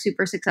people that are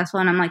super successful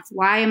and I'm like,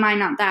 why am I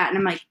not that? And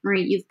I'm like,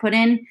 Marie, you've put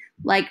in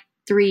like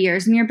 3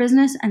 years in your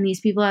business and these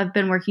people have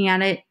been working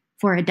at it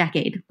for a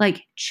decade.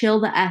 Like,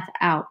 chill the F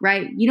out,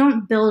 right? You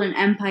don't build an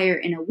empire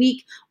in a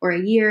week or a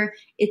year.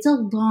 It's a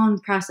long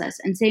process.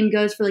 And same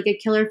goes for like a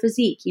killer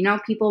physique.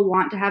 People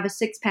want to have a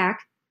 6-pack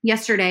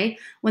yesterday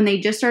when they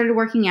just started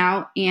working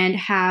out and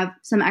have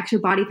some extra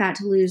body fat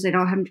to lose. They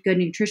don't have good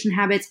nutrition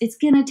habits. It's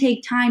going to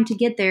take time to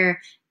get there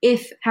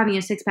if having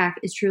a 6-pack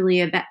is truly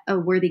a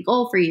worthy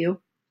goal for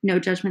you. No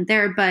judgment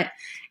there, but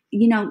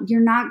you're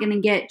not going to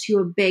get to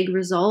a big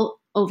result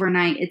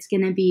overnight. It's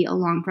going to be a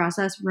long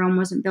process. Rome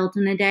wasn't built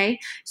in a day.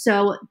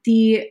 So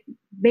the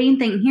main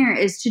thing here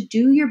is to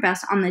do your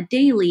best on the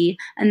daily,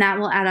 and that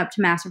will add up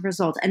to massive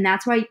results. And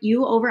that's why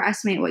you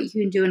overestimate what you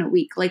can do in a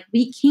week. Like,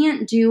 we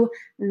can't do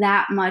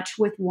that much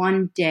with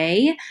one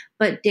day,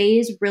 but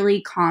days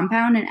really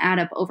compound and add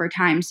up over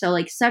time. So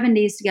like 7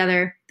 days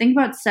together, think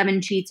about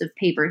 7 sheets of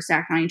paper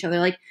stacked on each other.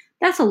 Like,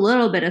 that's a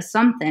little bit of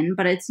something,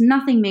 but it's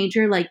nothing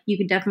major. Like, you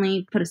could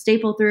definitely put a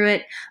staple through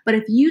it. But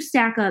if you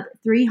stack up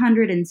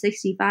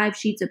 365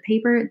 sheets of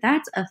paper,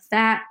 that's a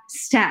fat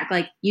stack.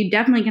 Like, you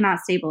definitely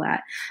cannot staple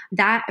that.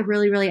 That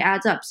really, really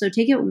adds up. So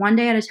take it one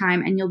day at a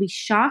time, and you'll be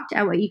shocked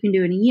at what you can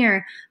do in a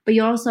year. But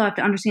you also have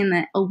to understand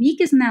that a week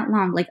isn't that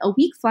long. Like, a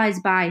week flies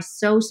by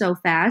so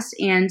fast.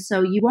 And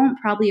so you won't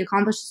probably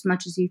accomplish as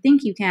much as you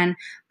think you can,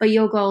 but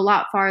you'll go a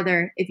lot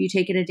farther if you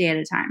take it a day at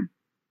a time.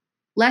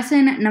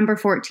 Lesson number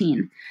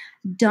 14.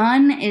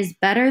 Done is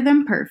better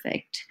than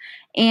perfect.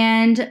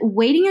 And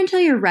waiting until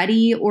you're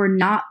ready or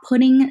not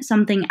putting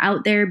something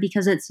out there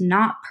because it's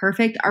not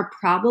perfect are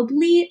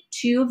probably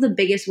 2 of the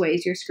biggest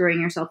ways you're screwing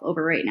yourself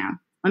over right now.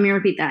 Let me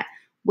repeat that.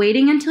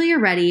 Waiting until you're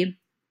ready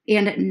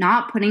and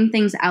not putting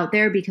things out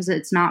there because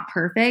it's not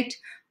perfect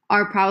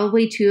are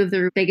probably 2 of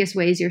the biggest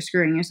ways you're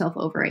screwing yourself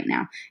over right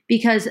now.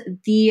 Because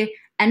the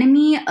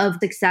enemy of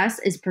success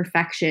is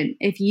perfection.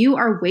 If you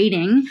are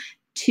waiting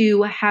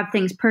to have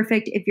things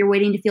perfect, if you're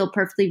waiting to feel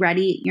perfectly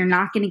ready, you're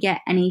not going to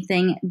get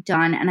anything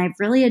done. And I've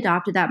really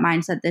adopted that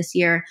mindset this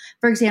year.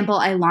 For example,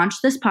 I launched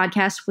this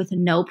podcast with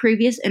no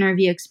previous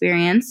interview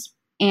experience.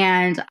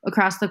 And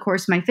across the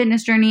course of my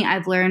fitness journey,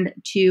 I've learned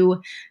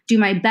to do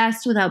my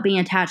best without being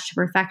attached to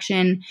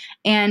perfection.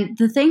 And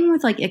the thing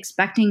with like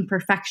expecting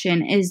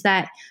perfection is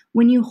that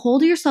when you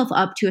hold yourself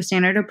up to a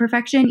standard of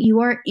perfection,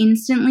 you are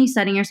instantly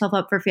setting yourself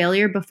up for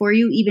failure before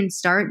you even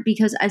start,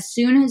 because as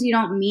soon as you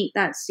don't meet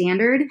that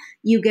standard,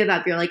 you give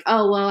up. You're like,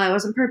 oh, well, I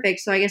wasn't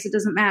perfect, so I guess it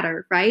doesn't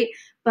matter, right?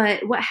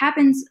 But what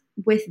happens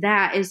with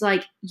that is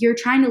like you're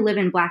trying to live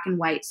in black and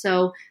white.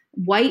 So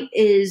white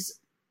is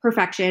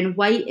perfection,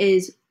 white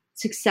is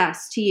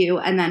success to you,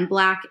 and then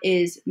black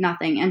is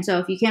nothing. And so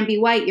if you can't be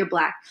white, you're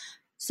black.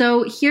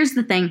 So here's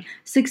the thing.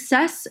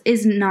 Success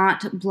is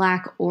not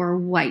black or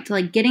white.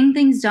 Like, getting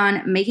things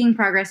done, making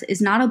progress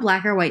is not a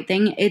black or white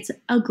thing. It's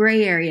a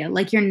gray area.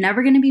 Like, you're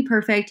never going to be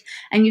perfect,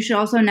 and you should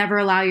also never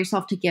allow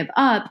yourself to give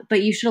up,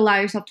 but you should allow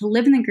yourself to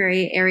live in the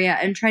gray area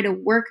and try to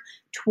work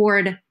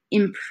toward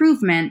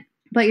improvement,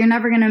 but you're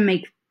never going to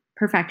make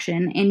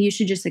perfection, and you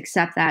should just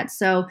accept that.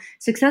 So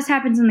success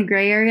happens in the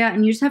gray area,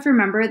 and you just have to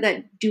remember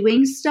that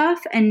doing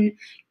stuff and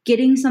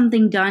getting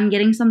something done,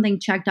 getting something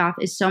checked off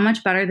is so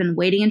much better than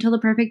waiting until the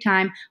perfect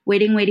time,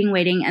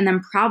 waiting, and then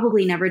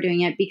probably never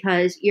doing it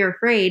because you're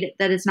afraid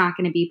that it's not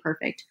going to be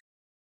perfect.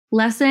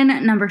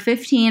 Lesson number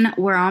 15,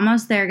 we're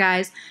almost there,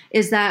 guys,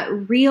 is that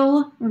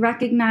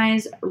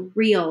recognize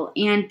real.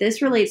 And this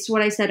relates to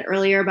what I said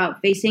earlier about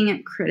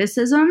facing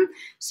criticism.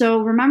 So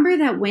remember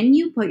that when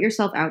you put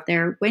yourself out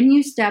there, when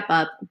you step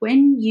up,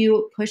 when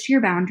you push your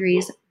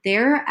boundaries,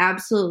 there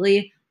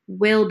absolutely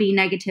will be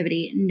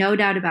negativity, no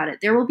doubt about it.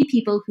 There will be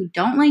people who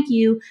don't like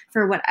you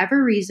for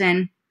whatever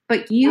reason,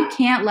 but you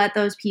can't let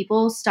those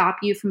people stop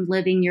you from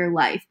living your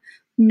life.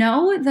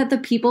 Know that the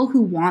people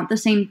who want the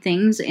same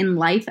things in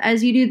life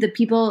as you do, the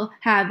people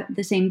have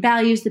the same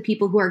values, the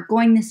people who are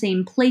going the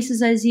same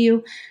places as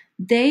you,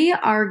 they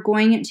are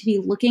going to be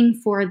looking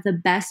for the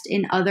best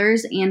in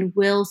others and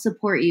will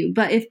support you.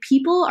 But if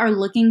people are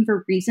looking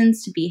for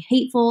reasons to be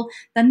hateful,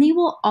 then they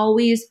will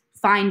always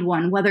find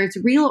one. Whether it's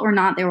real or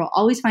not, they will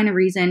always find a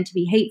reason to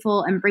be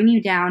hateful and bring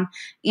you down.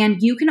 And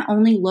you can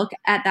only look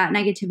at that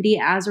negativity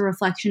as a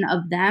reflection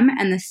of them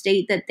and the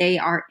state that they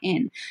are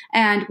in.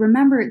 And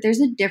remember,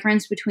 there's a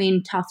difference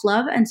between tough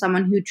love and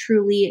someone who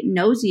truly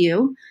knows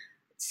you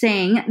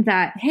saying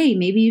that, hey,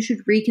 maybe you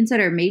should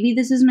reconsider. Maybe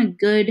this isn't a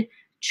good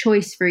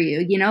choice for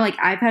you. You know, like,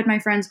 I've had my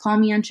friends call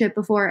me on shit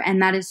before, and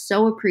that is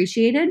so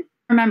appreciated.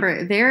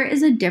 Remember, there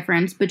is a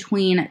difference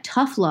between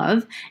tough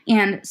love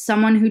and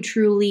someone who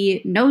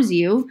truly knows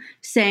you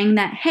saying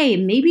that, hey,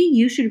 maybe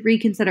you should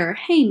reconsider.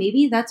 Hey,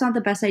 maybe that's not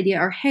the best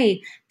idea. Or,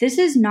 hey, this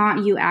is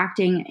not you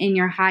acting in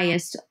your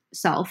highest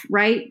self,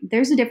 right?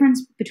 There's a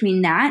difference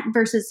between that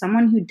versus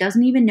someone who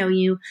doesn't even know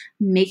you,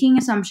 making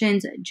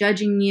assumptions,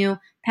 judging you,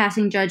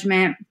 passing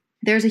judgment.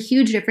 There's a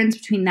huge difference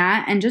between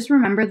that. And just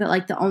remember that,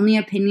 like, the only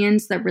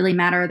opinions that really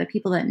matter are the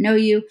people that know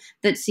you,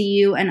 that see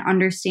you and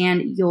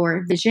understand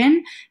your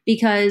vision,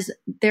 because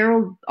there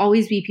will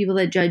always be people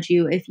that judge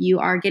you if you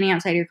are getting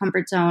outside your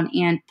comfort zone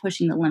and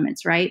pushing the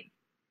limits, right?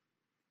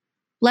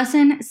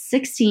 Lesson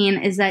 16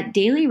 is that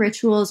daily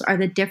rituals are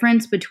the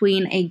difference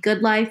between a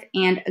good life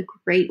and a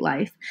great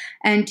life.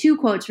 And 2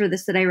 quotes for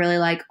this that I really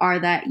like are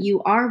that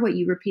you are what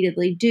you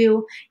repeatedly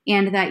do,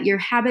 and that your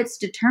habits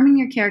determine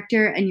your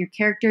character and your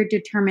character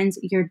determines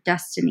your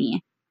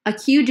destiny. A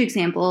huge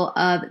example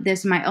of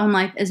this in my own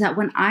life is that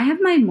when I have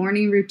my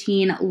morning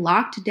routine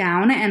locked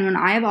down and when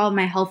I have all of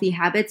my healthy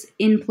habits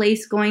in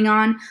place going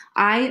on,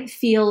 I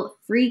feel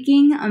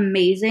freaking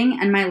amazing.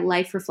 And my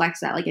life reflects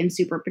that. Like I'm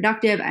super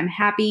productive. I'm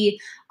happy.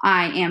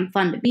 I am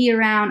fun to be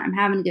around. I'm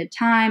having a good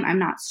time. I'm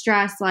not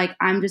stressed. Like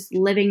I'm just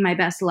living my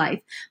best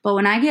life. But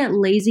when I get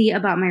lazy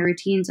about my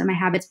routines and my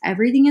habits,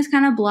 everything is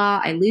kind of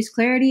blah. I lose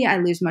clarity. I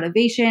lose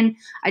motivation.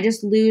 I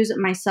just lose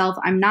myself.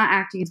 I'm not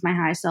acting as my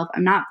highest self.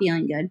 I'm not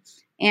feeling good.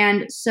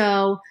 And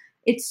so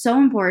it's so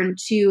important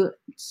to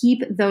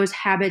keep those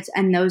habits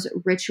and those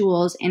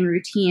rituals and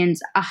routines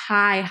a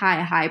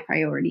high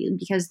priority,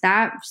 because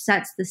that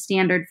sets the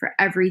standard for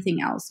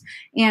everything else.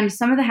 And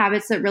some of the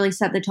habits that really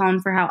set the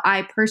tone for how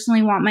I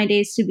personally want my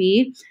days to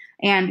be.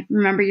 And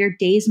remember, your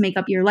days make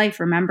up your life.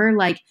 Remember,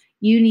 like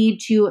you need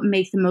to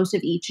make the most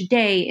of each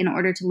day in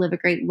order to live a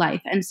great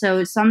life. And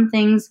so some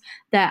things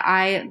that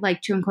I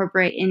like to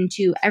incorporate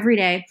into every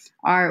day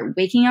are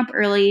waking up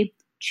early,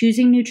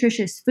 choosing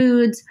nutritious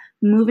foods,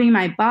 moving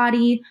my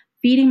body,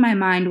 feeding my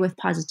mind with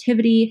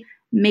positivity,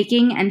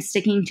 making and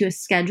sticking to a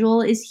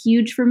schedule is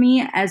huge for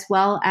me, as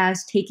well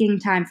as taking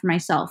time for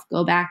myself,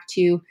 go back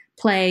to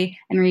play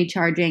and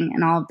recharging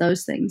and all of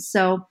those things.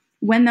 So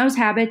when those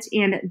habits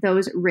and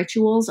those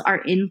rituals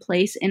are in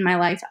place in my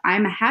life,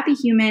 I'm a happy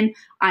human.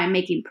 I'm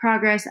making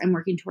progress. I'm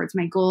working towards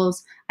my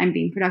goals. I'm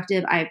being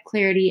productive. I have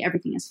clarity.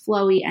 Everything is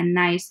flowy and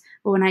nice.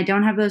 But when I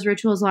don't have those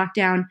rituals locked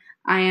down,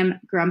 I am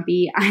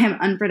grumpy. I am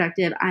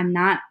unproductive. I'm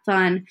not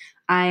fun.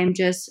 I am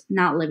just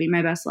not living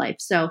my best life.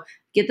 So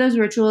get those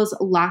rituals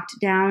locked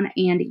down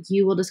and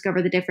you will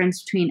discover the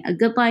difference between a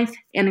good life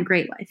and a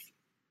great life.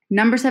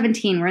 Number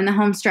 17, we're in the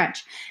home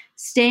stretch.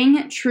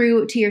 Staying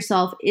true to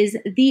yourself is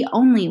the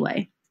only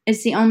way.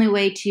 It's the only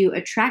way to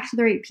attract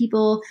the right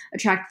people,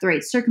 attract the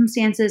right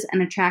circumstances,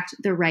 and attract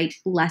the right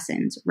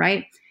lessons,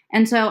 right?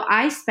 And so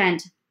I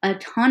spent a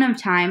ton of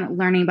time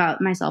learning about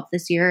myself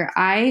this year.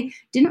 I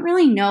didn't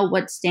really know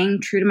what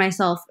staying true to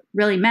myself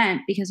really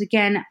meant because,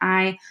 again,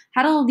 I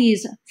had all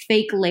these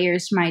fake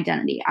layers to my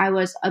identity. I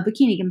was a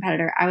bikini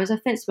competitor. I was a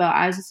Fitspo.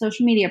 I was a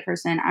social media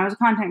person. I was a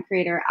content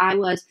creator. I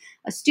was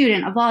a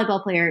student, a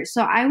volleyball player.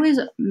 So I was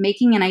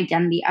making an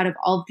identity out of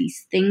all of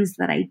these things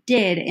that I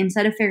did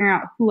instead of figuring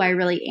out who I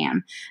really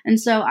am. And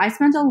so I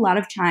spent a lot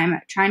of time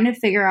trying to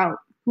figure out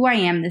who I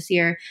am this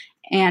year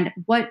and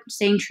what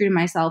staying true to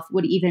myself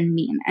would even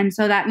mean. And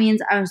so that means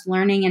I was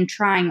learning and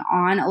trying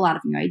on a lot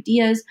of new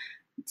ideas,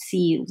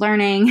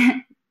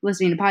 learning,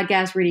 listening to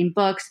podcasts, reading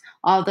books,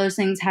 all of those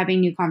things, having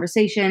new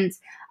conversations.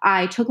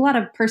 I took a lot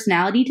of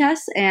personality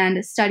tests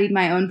and studied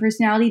my own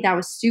personality. That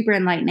was super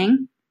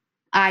enlightening.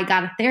 I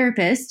got a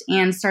therapist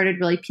and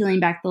started really peeling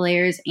back the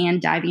layers and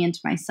diving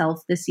into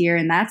myself this year.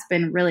 And that's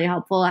been really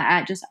helpful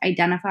at just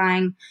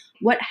identifying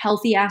what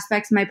healthy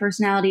aspects of my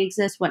personality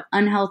exist, what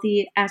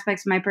unhealthy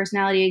aspects of my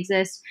personality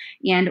exist,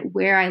 and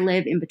where I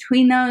live in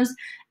between those.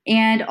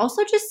 And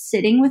also just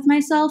sitting with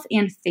myself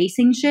and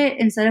facing shit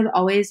instead of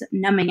always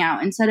numbing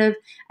out. Instead of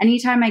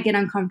anytime I get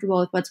uncomfortable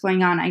with what's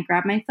going on, I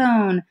grab my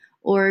phone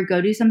or go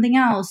do something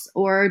else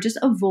or just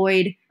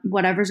avoid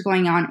whatever's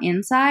going on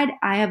inside.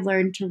 I have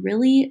learned to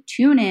really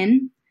tune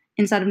in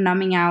instead of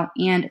numbing out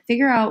and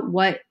figure out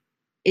what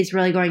is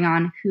really going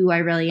on, who I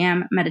really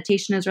am.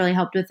 Meditation has really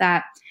helped with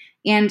that.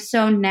 And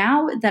so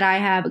now that I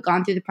have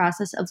gone through the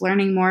process of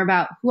learning more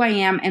about who I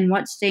am and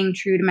what staying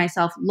true to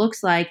myself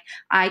looks like,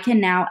 I can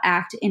now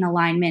act in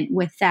alignment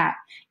with that.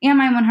 Am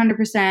I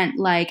 100%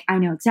 like, I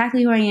know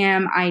exactly who I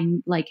am? I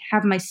like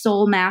have my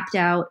soul mapped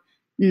out?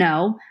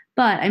 No.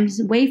 But I'm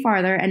way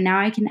farther, and now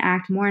I can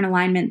act more in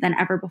alignment than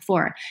ever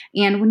before.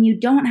 And when you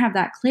don't have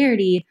that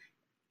clarity,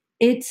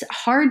 it's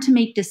hard to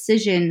make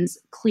decisions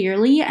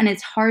clearly, and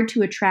it's hard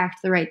to attract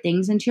the right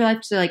things into your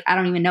life. So like, I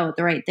don't even know what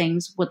the right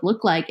things would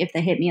look like if they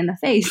hit me in the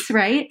face,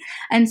 right?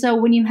 And so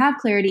when you have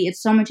clarity,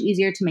 it's so much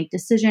easier to make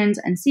decisions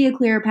and see a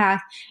clearer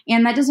path.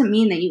 And that doesn't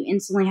mean that you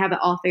instantly have it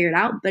all figured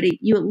out, but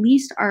you at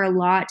least are a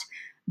lot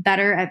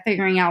better at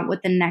figuring out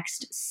what the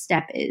next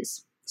step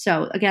is.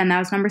 So again, that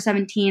was number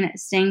 17.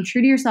 Staying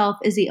true to yourself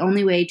is the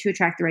only way to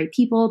attract the right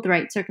people, the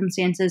right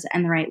circumstances,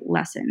 and the right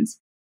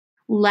lessons.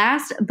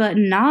 Last but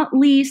not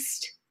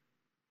least,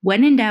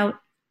 when in doubt,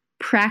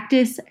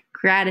 practice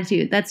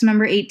gratitude. That's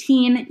number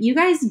 18. You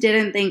guys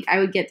didn't think I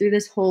would get through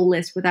this whole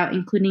list without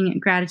including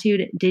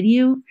gratitude, did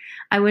you?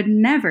 I would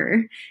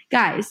never.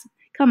 Guys,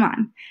 come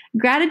on.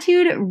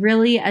 Gratitude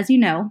really, as you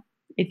know,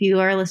 if you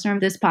are a listener of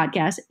this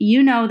podcast,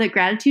 you know that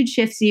gratitude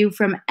shifts you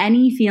from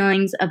any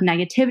feelings of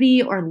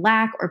negativity or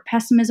lack or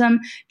pessimism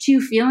to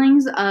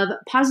feelings of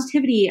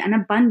positivity and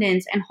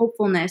abundance and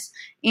hopefulness.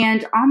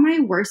 And on my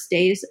worst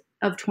days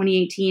of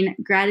 2018,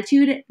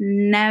 gratitude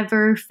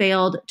never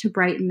failed to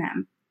brighten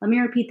them. Let me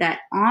repeat that.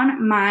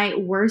 On my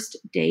worst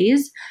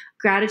days,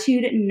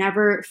 gratitude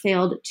never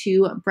failed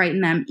to brighten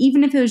them.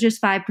 Even if it was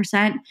just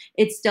 5%,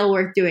 it's still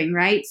worth doing,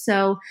 right?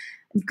 So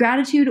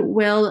gratitude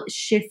will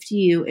shift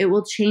you. It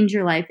will change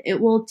your life. It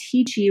will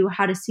teach you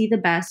how to see the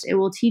best. It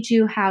will teach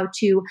you how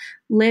to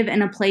live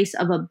in a place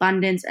of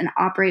abundance and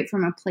operate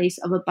from a place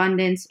of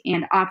abundance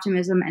and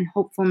optimism and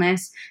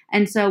hopefulness.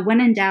 And so when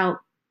in doubt,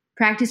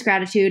 practice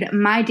gratitude.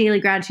 My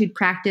daily gratitude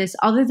practice,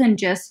 other than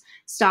just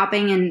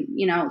stopping and,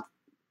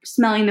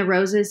 smelling the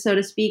roses, so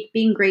to speak,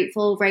 being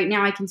grateful. Right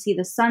now I can see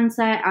the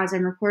sunset as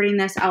I'm recording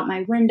this out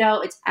my window.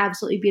 It's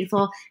absolutely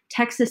beautiful.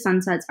 Texas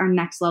sunsets are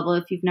next level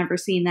if you've never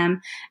seen them.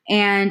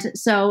 And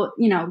so,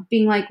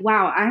 being like,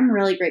 wow, I'm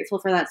really grateful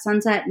for that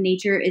sunset.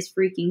 Nature is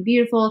freaking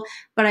beautiful.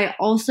 But I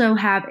also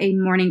have a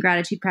morning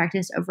gratitude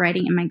practice of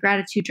writing in my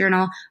gratitude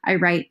journal. I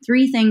write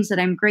 3 things that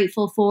I'm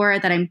grateful for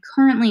that I'm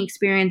currently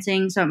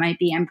experiencing. So it might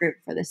be, I'm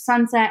grateful for the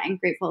sunset. I'm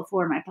grateful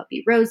for my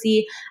puppy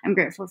Rosie. I'm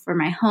grateful for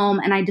my home.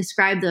 And I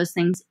describe those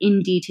things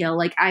in detail.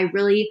 Like, I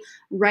really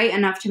write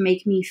enough to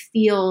make me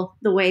feel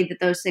the way that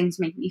those things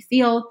make me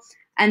feel.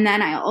 And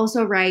then I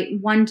also write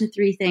 1 to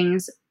 3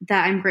 things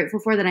that I'm grateful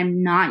for that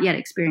I'm not yet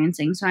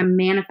experiencing. So I'm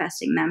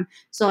manifesting them.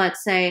 So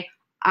let's say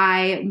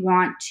I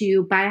want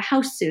to buy a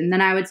house soon.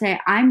 Then I would say,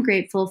 I'm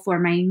grateful for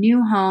my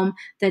new home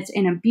that's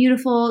in a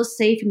beautiful,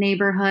 safe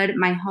neighborhood.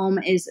 My home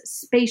is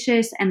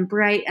spacious and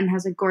bright and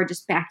has a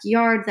gorgeous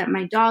backyard that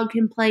my dog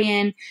can play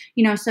in.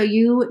 So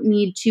you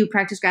need to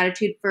practice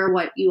gratitude for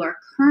what you are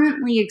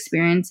currently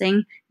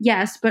experiencing,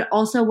 yes, but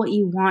also what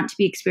you want to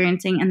be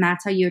experiencing. And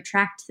that's how you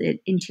attract it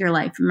into your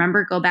life.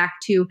 Remember, go back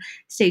to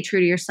stay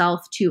true to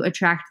yourself to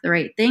attract the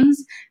right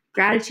things.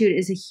 Gratitude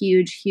is a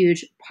huge,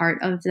 huge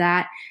part of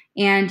that.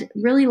 And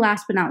really,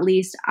 last but not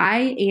least,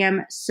 I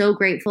am so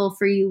grateful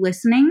for you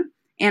listening.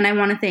 And I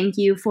want to thank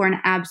you for an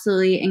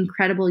absolutely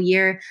incredible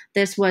year.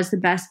 This was the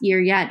best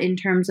year yet in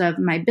terms of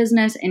my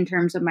business, in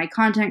terms of my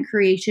content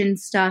creation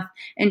stuff,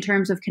 in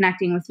terms of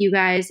connecting with you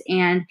guys.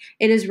 And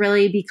it is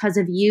really because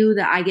of you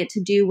that I get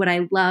to do what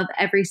I love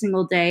every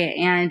single day.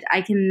 And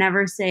I can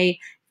never say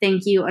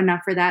thank you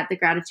enough for that. The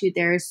gratitude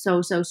there is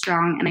so, so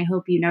strong. And I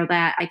hope you know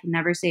that. I can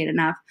never say it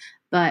enough.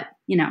 But,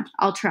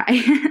 I'll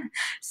try.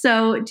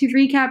 So to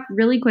recap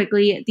really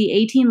quickly, the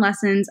 18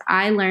 lessons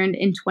I learned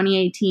in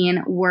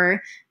 2018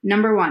 were: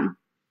 number 1,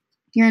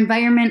 your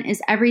environment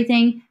is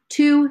everything.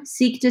 2,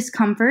 seek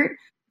discomfort.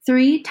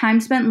 3, time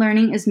spent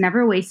learning is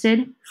never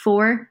wasted.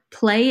 4,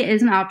 play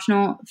isn't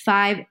optional.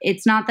 5,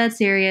 it's not that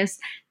serious.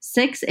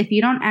 6, if you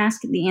don't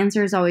ask, the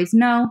answer is always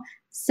no.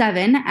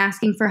 7,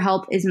 asking for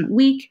help isn't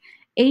weak.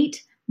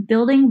 8,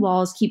 building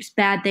walls keeps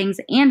bad things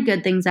and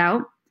good things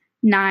out.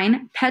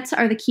 9, pets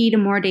are the key to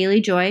more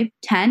daily joy.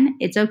 10,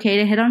 it's okay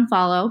to hit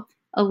unfollow.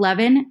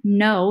 11,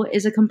 no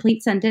is a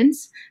complete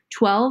sentence.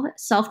 12,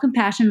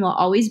 self-compassion will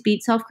always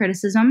beat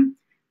self-criticism.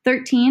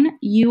 13,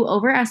 you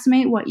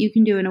overestimate what you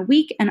can do in a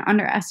week and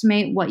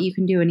underestimate what you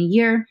can do in a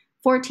year.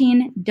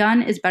 14,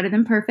 done is better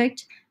than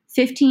perfect.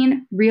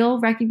 15,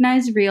 real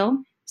recognize real.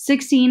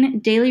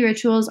 16, daily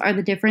rituals are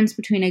the difference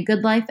between a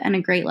good life and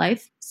a great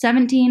life.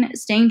 17,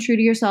 staying true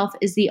to yourself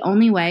is the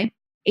only way.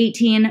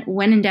 18,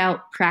 when in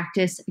doubt,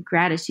 practice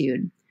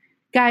gratitude.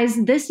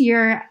 Guys, this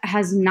year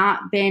has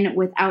not been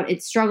without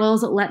its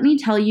struggles, let me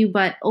tell you,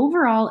 but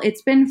overall,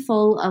 it's been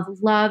full of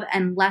love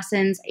and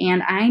lessons,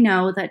 and I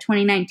know that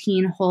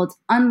 2019 holds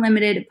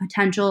unlimited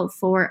potential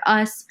for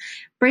us.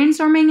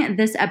 Brainstorming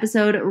this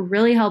episode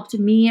really helped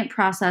me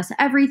process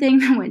everything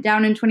that went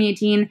down in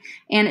 2018,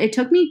 and it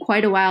took me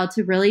quite a while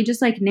to really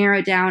just narrow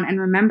it down and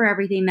remember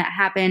everything that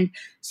happened.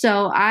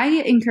 So I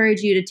encourage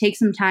you to take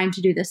some time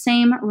to do the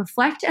same,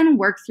 reflect and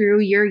work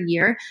through your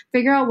year,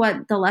 figure out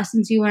what the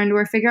lessons you learned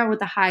were, figure out what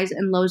the highs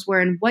and lows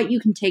were and what you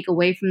can take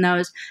away from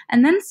those,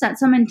 and then set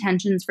some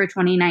intentions for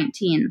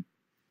 2019.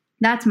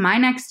 That's my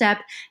next step,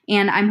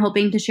 and I'm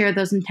hoping to share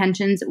those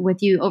intentions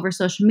with you over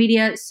social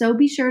media. So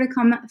be sure to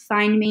come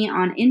find me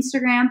on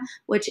Instagram,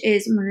 which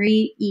is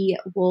Marie E.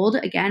 Wold.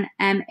 Again,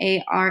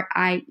 MarieEWold.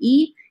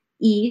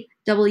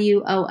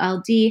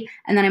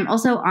 And then I'm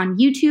also on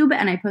YouTube,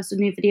 and I post a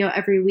new video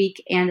every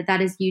week, and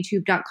that is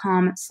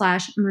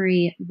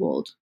youtube.com/Marie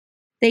Wold.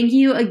 Thank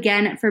you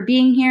again for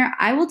being here.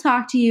 I will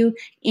talk to you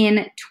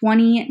in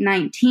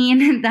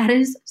 2019. That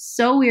is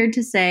so weird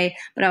to say,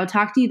 but I will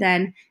talk to you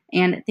then.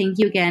 And thank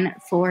you again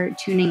for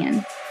tuning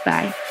in.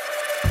 Bye.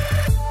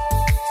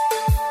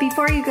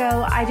 Before you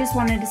go, I just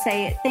wanted to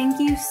say thank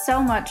you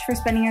so much for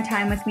spending your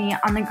time with me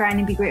on the Grind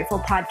and Be Grateful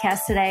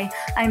podcast today.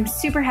 I'm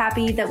super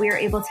happy that we were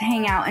able to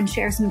hang out and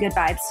share some good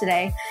vibes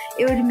today.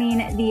 It would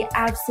mean the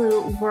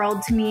absolute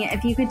world to me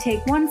if you could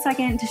take 1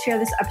 second to share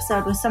this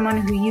episode with someone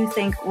who you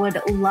think would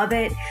love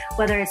it,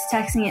 whether it's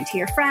texting it to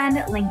your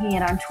friend, linking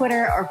it on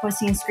Twitter, or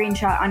posting a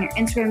screenshot on your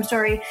Instagram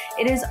story.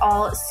 It is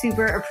all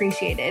super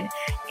appreciated.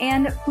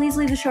 And please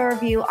leave a show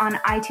review on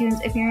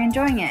iTunes if you're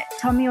enjoying it.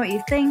 Tell me what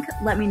you think.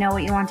 Let me know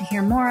what you want to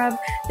hear more of.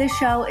 This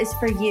show is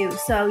for you,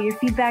 so your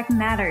feedback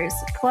matters.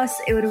 Plus,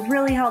 it would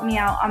really help me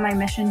out on my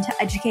mission to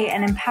educate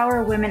and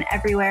empower women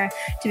everywhere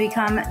to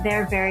become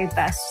their very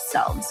best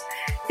selves.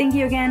 Thank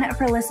you again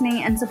for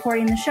listening and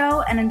supporting the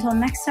show, and until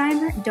next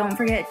time, don't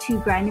forget to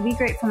grind and be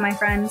grateful, my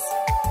friends.